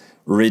whole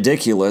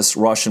ridiculous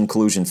Russian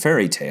collusion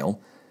fairy tale,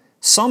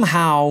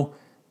 somehow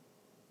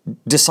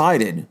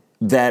decided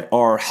that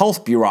our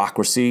health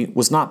bureaucracy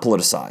was not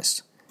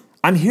politicized.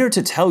 I'm here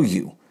to tell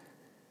you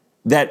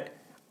that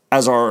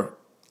as our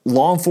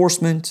law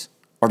enforcement,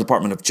 our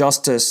Department of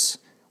Justice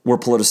were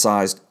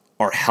politicized,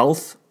 our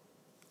health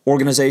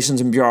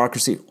organizations and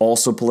bureaucracy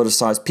also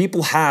politicized.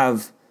 People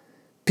have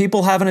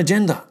an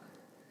agenda.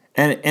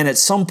 And at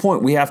some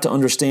point, we have to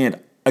understand,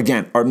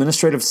 again, our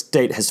administrative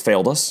state has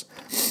failed us.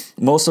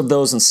 Most of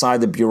those inside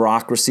the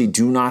bureaucracy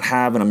do not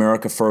have an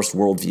America First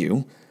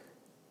worldview.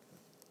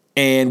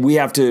 And we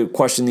have to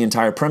question the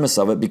entire premise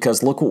of it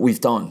because look what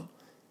we've done.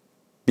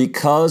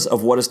 Because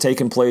of what has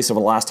taken place over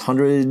the last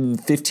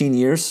 115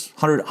 years,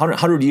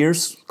 100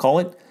 years, call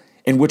it,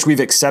 in which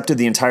we've accepted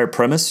the entire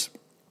premise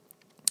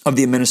of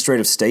the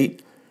administrative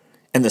state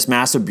and this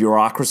massive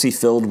bureaucracy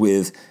filled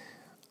with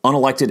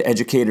unelected,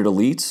 educated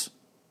elites,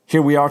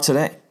 here we are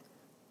today.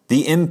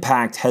 The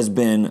impact has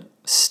been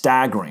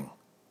staggering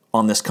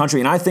on this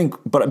country. And I think,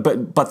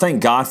 but thank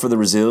God for the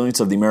resilience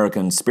of the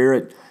American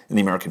spirit and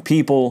the American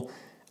people.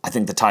 I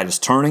think the tide is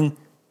turning.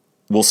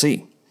 We'll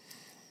see.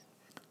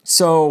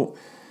 So,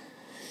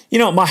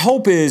 my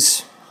hope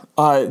is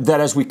that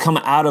as we come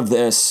out of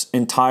this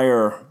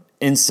entire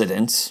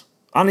incident,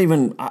 I'm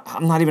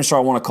not even sure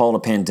I want to call it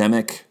a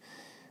pandemic,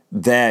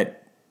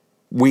 that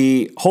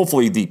we,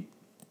 hopefully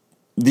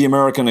the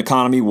American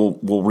economy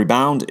will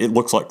rebound. It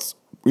looks like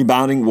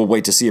rebounding. We'll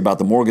wait to see about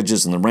the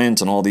mortgages and the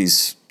rent and all the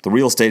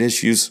real estate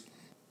issues.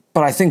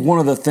 But I think one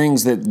of the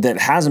things that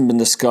hasn't been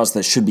discussed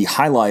that should be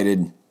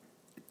highlighted,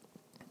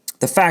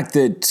 the fact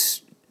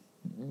that,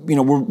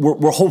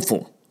 we're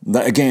hopeful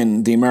that,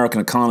 again, the American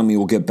economy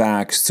will get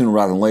back sooner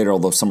rather than later,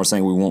 although some are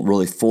saying we won't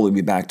really fully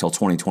be back till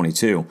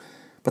 2022.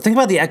 But think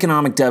about the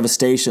economic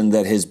devastation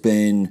that has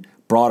been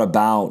brought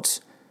about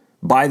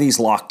by these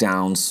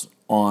lockdowns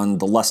on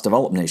the less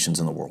developed nations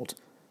in the world.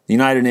 The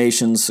United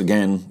Nations,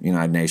 again,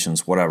 United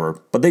Nations,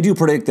 whatever, but they do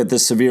predict that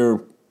this severe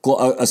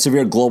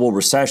global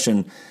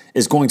recession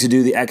is going to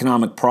do the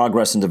economic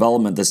progress and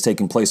development that's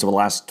taken place over the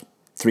last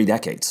 3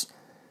 decades.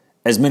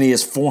 As many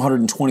as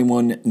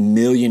 421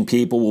 million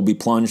people will be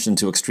plunged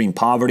into extreme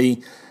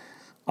poverty,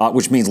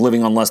 which means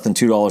living on less than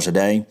 $2 a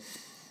day.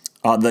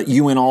 The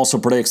UN also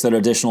predicts that an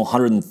additional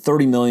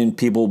 130 million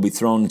people will be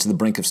thrown into the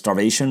brink of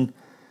starvation.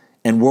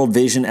 And World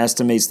Vision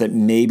estimates that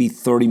maybe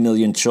 30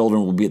 million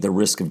children will be at the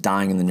risk of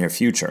dying in the near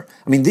future.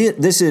 I mean,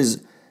 this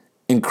is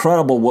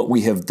incredible what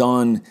we have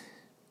done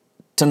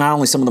to not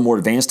only some of the more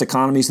advanced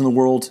economies in the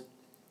world,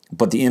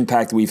 but the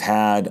impact we've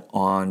had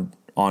on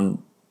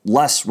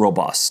less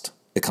robust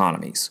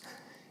economies.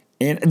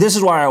 And this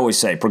is why I always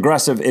say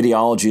progressive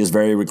ideology is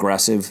very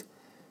regressive.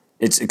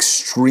 It's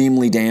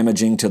extremely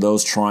damaging to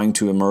those trying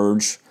to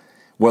emerge,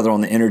 whether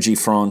on the energy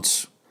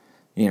front.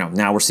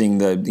 Now we're seeing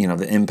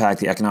the impact,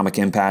 the economic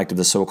impact of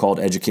the so-called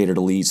educated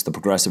elites, the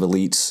progressive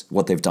elites,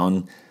 what they've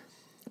done.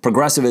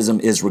 Progressivism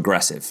is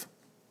regressive.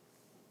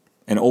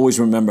 And always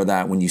remember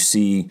that when you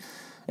see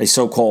a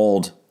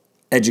so-called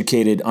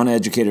uneducated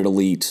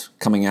elite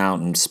coming out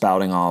and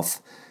spouting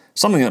off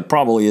something that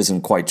probably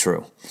isn't quite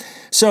true.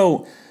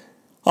 So,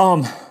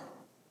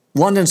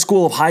 London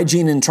School of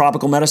Hygiene and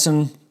Tropical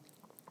Medicine,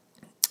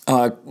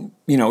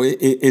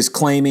 is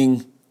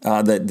claiming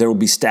that there will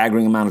be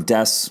staggering amount of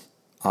deaths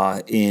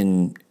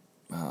in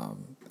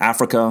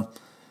Africa.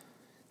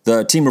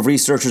 The team of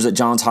researchers at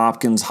Johns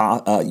Hopkins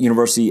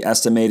University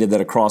estimated that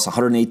across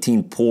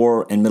 118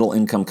 poor and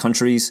middle-income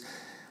countries,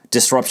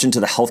 disruption to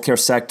the healthcare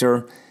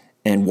sector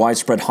and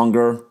widespread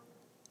hunger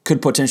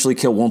could potentially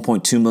kill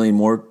 1.2 million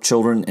more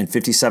children and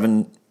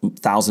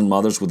 57,000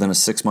 mothers within a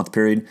 6-month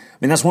period. I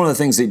mean, that's one of the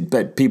things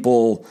that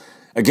people,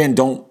 again,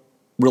 don't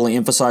really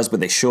emphasize, but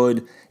they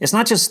should. It's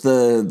not just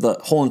the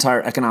whole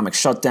entire economic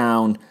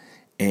shutdown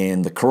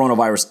and the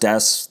coronavirus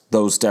deaths,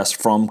 those deaths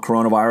from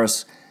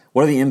coronavirus.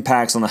 What are the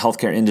impacts on the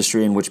healthcare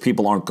industry in which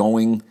people aren't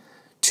going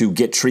to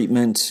get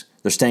treatment?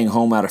 They're staying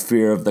home out of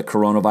fear of the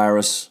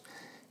coronavirus,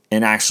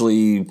 and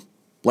actually,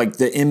 like,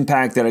 the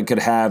impact that it could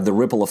have, the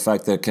ripple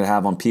effect that it could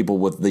have on people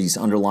with these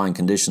underlying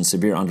conditions,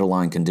 severe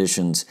underlying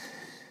conditions.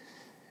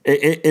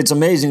 It's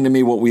amazing to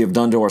me what we have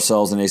done to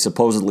ourselves in a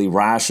supposedly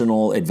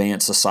rational,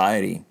 advanced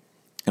society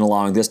in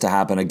allowing this to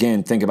happen.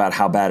 Again, think about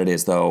how bad it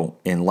is, though,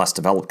 in less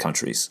developed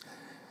countries.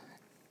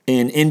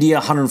 In India,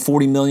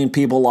 140 million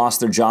people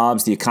lost their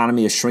jobs. The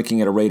economy is shrinking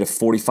at a rate of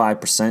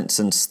 45%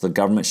 since the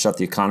government shut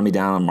the economy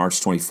down on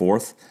March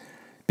 24th.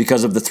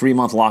 Because of the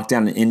 3-month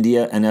lockdown in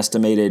India, an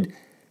estimated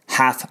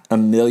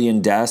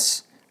 500,000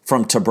 deaths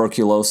from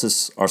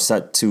tuberculosis are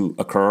set to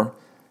occur.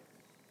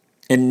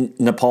 In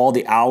Nepal,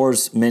 the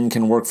hours men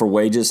can work for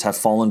wages have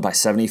fallen by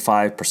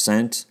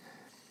 75%.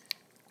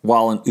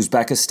 While in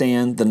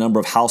Uzbekistan, the number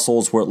of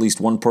households where at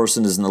least one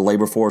person is in the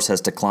labor force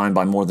has declined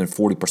by more than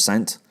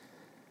 40%.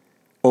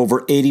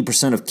 Over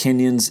 80% of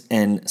Kenyans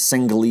and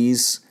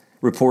Senegalese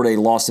report a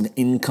loss of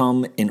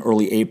income in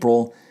early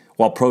April,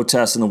 while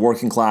protests in the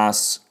working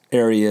class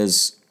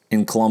areas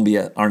in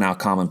Colombia are now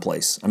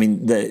commonplace. I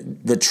mean,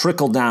 the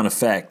trickle-down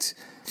effect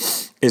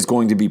is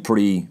going to be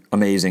pretty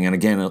amazing. And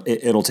again,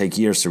 it'll take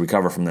years to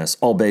recover from this,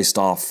 all based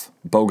off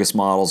bogus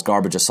models,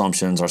 garbage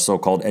assumptions, our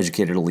so-called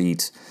educated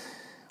elite,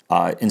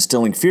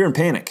 instilling fear and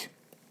panic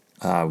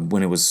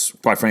when it was,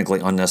 quite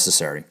frankly,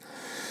 unnecessary.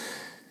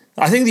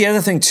 I think the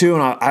other thing, too,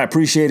 and I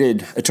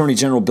appreciated Attorney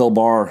General Bill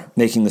Barr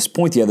making this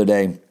point the other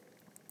day,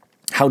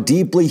 how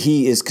deeply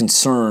he is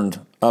concerned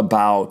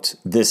about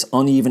this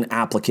uneven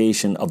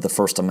application of the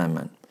First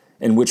Amendment,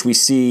 in which we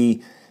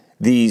see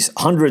these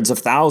hundreds of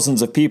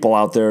thousands of people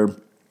out there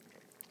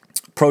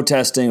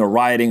protesting or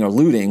rioting or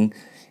looting,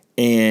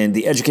 and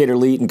the educated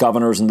elite and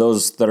governors and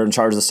those that are in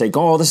charge of the state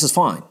go, oh, this is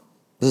fine.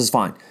 This is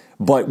fine.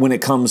 But when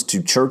it comes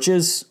to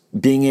churches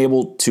being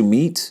able to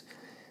meet,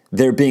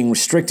 they're being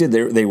restricted.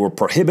 They were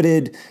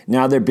prohibited.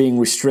 Now they're being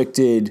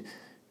restricted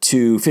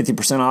to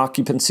 50%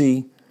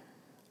 occupancy.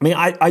 I mean,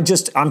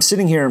 I'm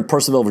sitting here in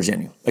Purcellville,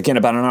 Virginia, again,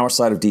 about an hour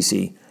outside of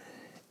D.C.,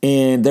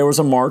 and there was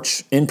a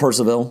march in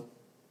Purcellville,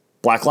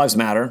 Black Lives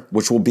Matter,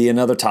 which will be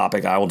another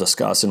topic I will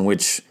discuss, in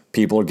which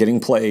people are getting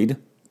played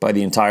by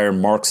the entire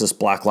Marxist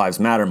Black Lives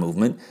Matter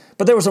movement.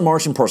 But there was a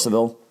march in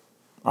Purcellville.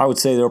 I would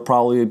say there were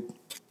probably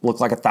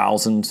looked like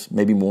 1,000,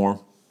 maybe more,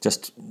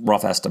 just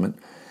rough estimate.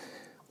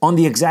 On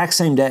the exact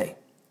same day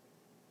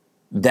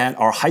that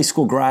our high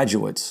school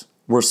graduates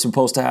were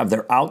supposed to have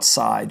their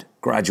outside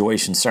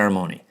graduation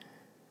ceremony,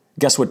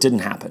 guess what didn't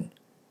happen?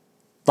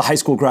 The high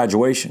school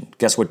graduation.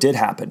 Guess what did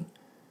happen?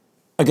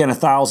 Again,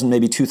 1,000,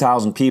 maybe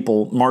 2,000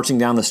 people marching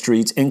down the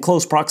streets in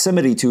close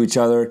proximity to each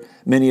other,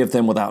 many of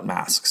them without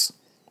masks.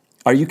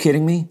 Are you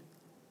kidding me?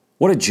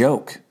 What a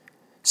joke.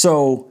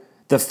 So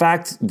the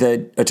fact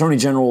that Attorney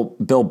General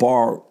Bill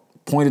Barr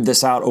pointed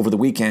this out over the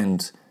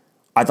weekend,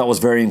 I thought was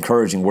very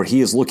encouraging, where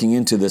he is looking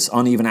into this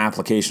uneven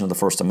application of the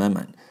First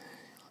Amendment.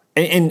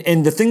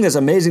 And the thing that's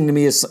amazing to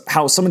me is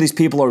how some of these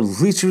people are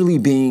literally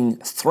being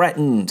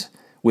threatened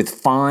with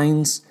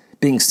fines,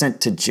 being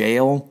sent to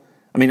jail.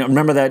 I mean,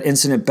 remember that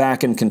incident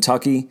back in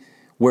Kentucky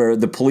where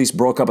the police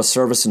broke up a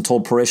service and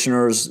told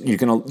parishioners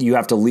you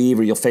have to leave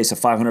or you'll face a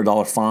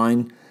 $500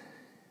 fine.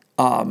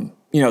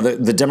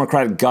 The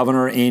Democratic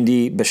governor,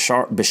 Andy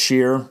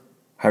Beshear,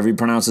 however you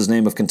pronounce his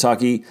name, of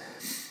Kentucky,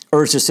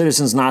 urged his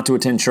citizens not to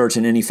attend church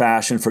in any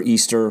fashion for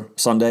Easter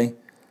Sunday.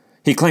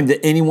 He claimed that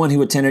anyone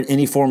who attended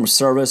any form of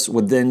service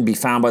would then be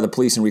found by the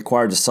police and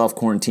required to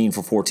self-quarantine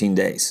for 14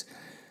 days.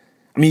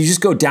 I mean, you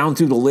just go down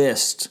through the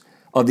list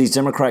of these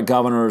Democrat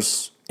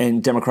governors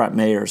and Democrat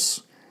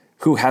mayors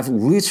who have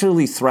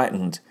literally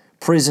threatened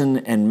prison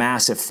and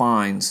massive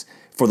fines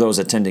for those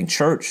attending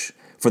church,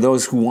 for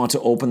those who want to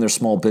open their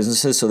small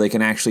businesses so they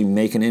can actually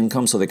make an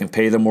income so they can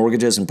pay their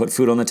mortgages and put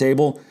food on the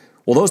table.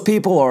 Well, those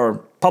people are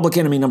public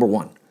enemy number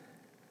one.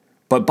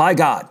 But by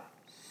God,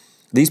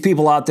 these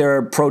people out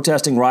there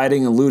protesting,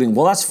 rioting, and looting,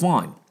 well, that's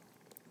fine.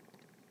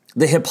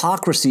 The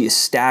hypocrisy is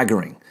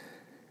staggering.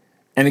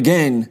 And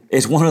again,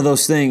 it's one of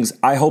those things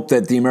I hope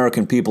that the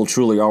American people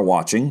truly are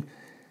watching.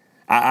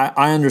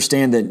 I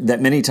understand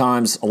that many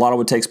times a lot of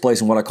what takes place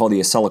in what I call the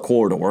Acela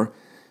corridor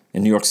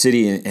in New York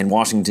City and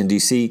Washington,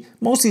 D.C.,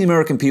 most of the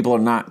American people are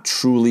not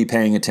truly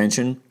paying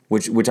attention,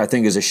 which I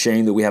think is a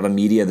shame that we have a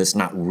media that's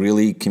not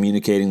really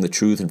communicating the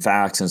truth and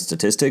facts and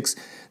statistics.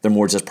 They're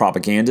more just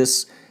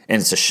propagandists. And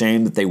it's a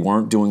shame that they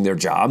weren't doing their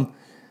job.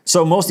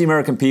 So most of the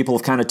American people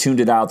have kind of tuned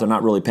it out. They're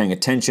not really paying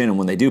attention. And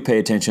when they do pay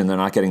attention, they're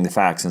not getting the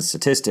facts and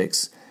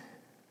statistics.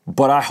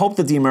 But I hope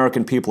that the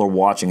American people are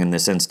watching in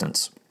this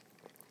instance.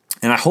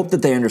 And I hope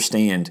that they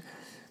understand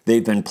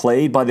they've been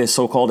played by the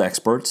so-called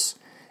experts.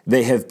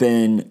 They have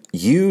been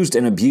used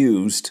and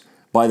abused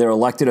by their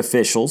elected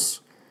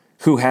officials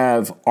who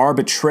have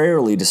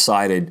arbitrarily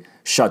decided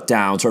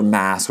shutdowns or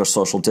masks or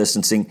social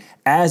distancing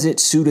as it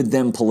suited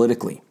them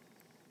politically.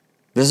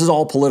 This is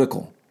all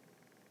political.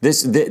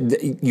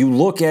 You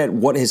look at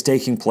what is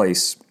taking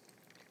place,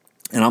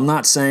 and I'm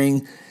not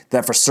saying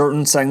that for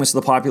certain segments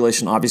of the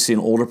population, obviously an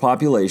older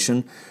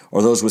population,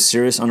 or those with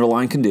serious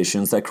underlying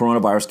conditions, that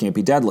coronavirus can't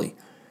be deadly.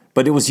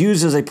 But it was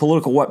used as a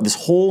political weapon.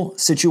 This whole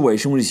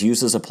situation was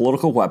used as a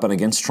political weapon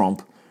against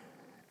Trump.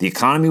 The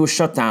economy was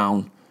shut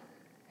down,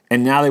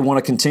 and now they want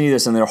to continue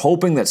this, and they're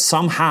hoping that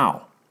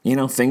somehow,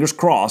 fingers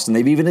crossed, and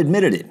they've even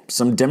admitted it.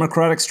 Some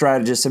Democratic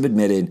strategists have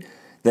admitted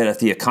that if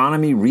the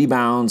economy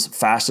rebounds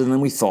faster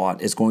than we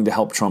thought, it's going to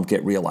help Trump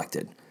get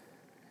reelected.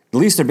 At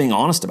least they're being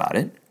honest about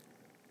it.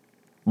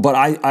 But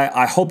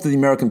I hope that the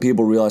American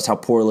people realize how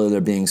poorly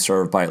they're being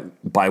served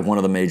by one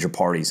of the major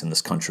parties in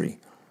this country.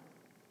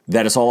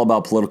 That it's all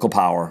about political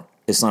power.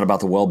 It's not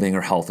about the well-being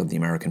or health of the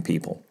American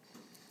people.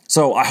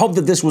 So I hope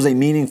that this was a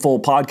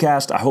meaningful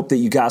podcast. I hope that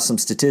you got some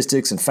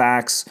statistics and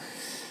facts,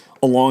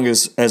 along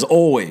as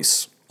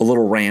always, a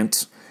little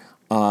rant,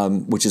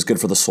 which is good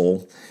for the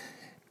soul.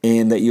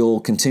 And that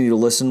you'll continue to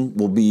listen.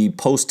 We'll be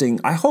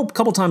posting, I hope, a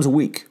couple times a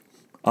week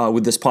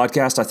with this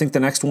podcast. I think the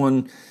next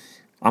one,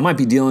 I might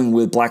be dealing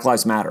with Black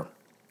Lives Matter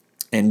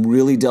and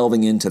really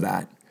delving into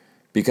that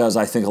because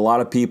I think a lot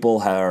of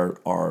people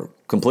are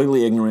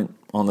completely ignorant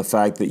on the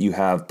fact that you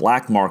have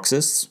black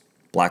Marxists,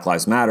 Black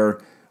Lives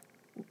Matter,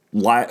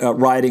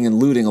 rioting and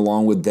looting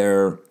along with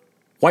their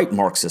white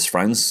Marxist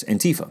friends,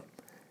 Antifa.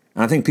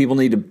 And I think people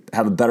need to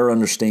have a better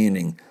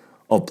understanding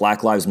of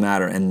Black Lives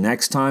Matter. And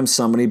next time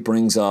somebody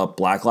brings up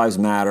Black Lives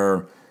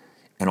Matter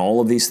and all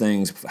of these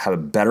things, have a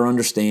better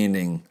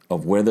understanding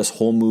of where this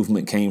whole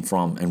movement came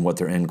from and what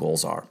their end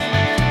goals are.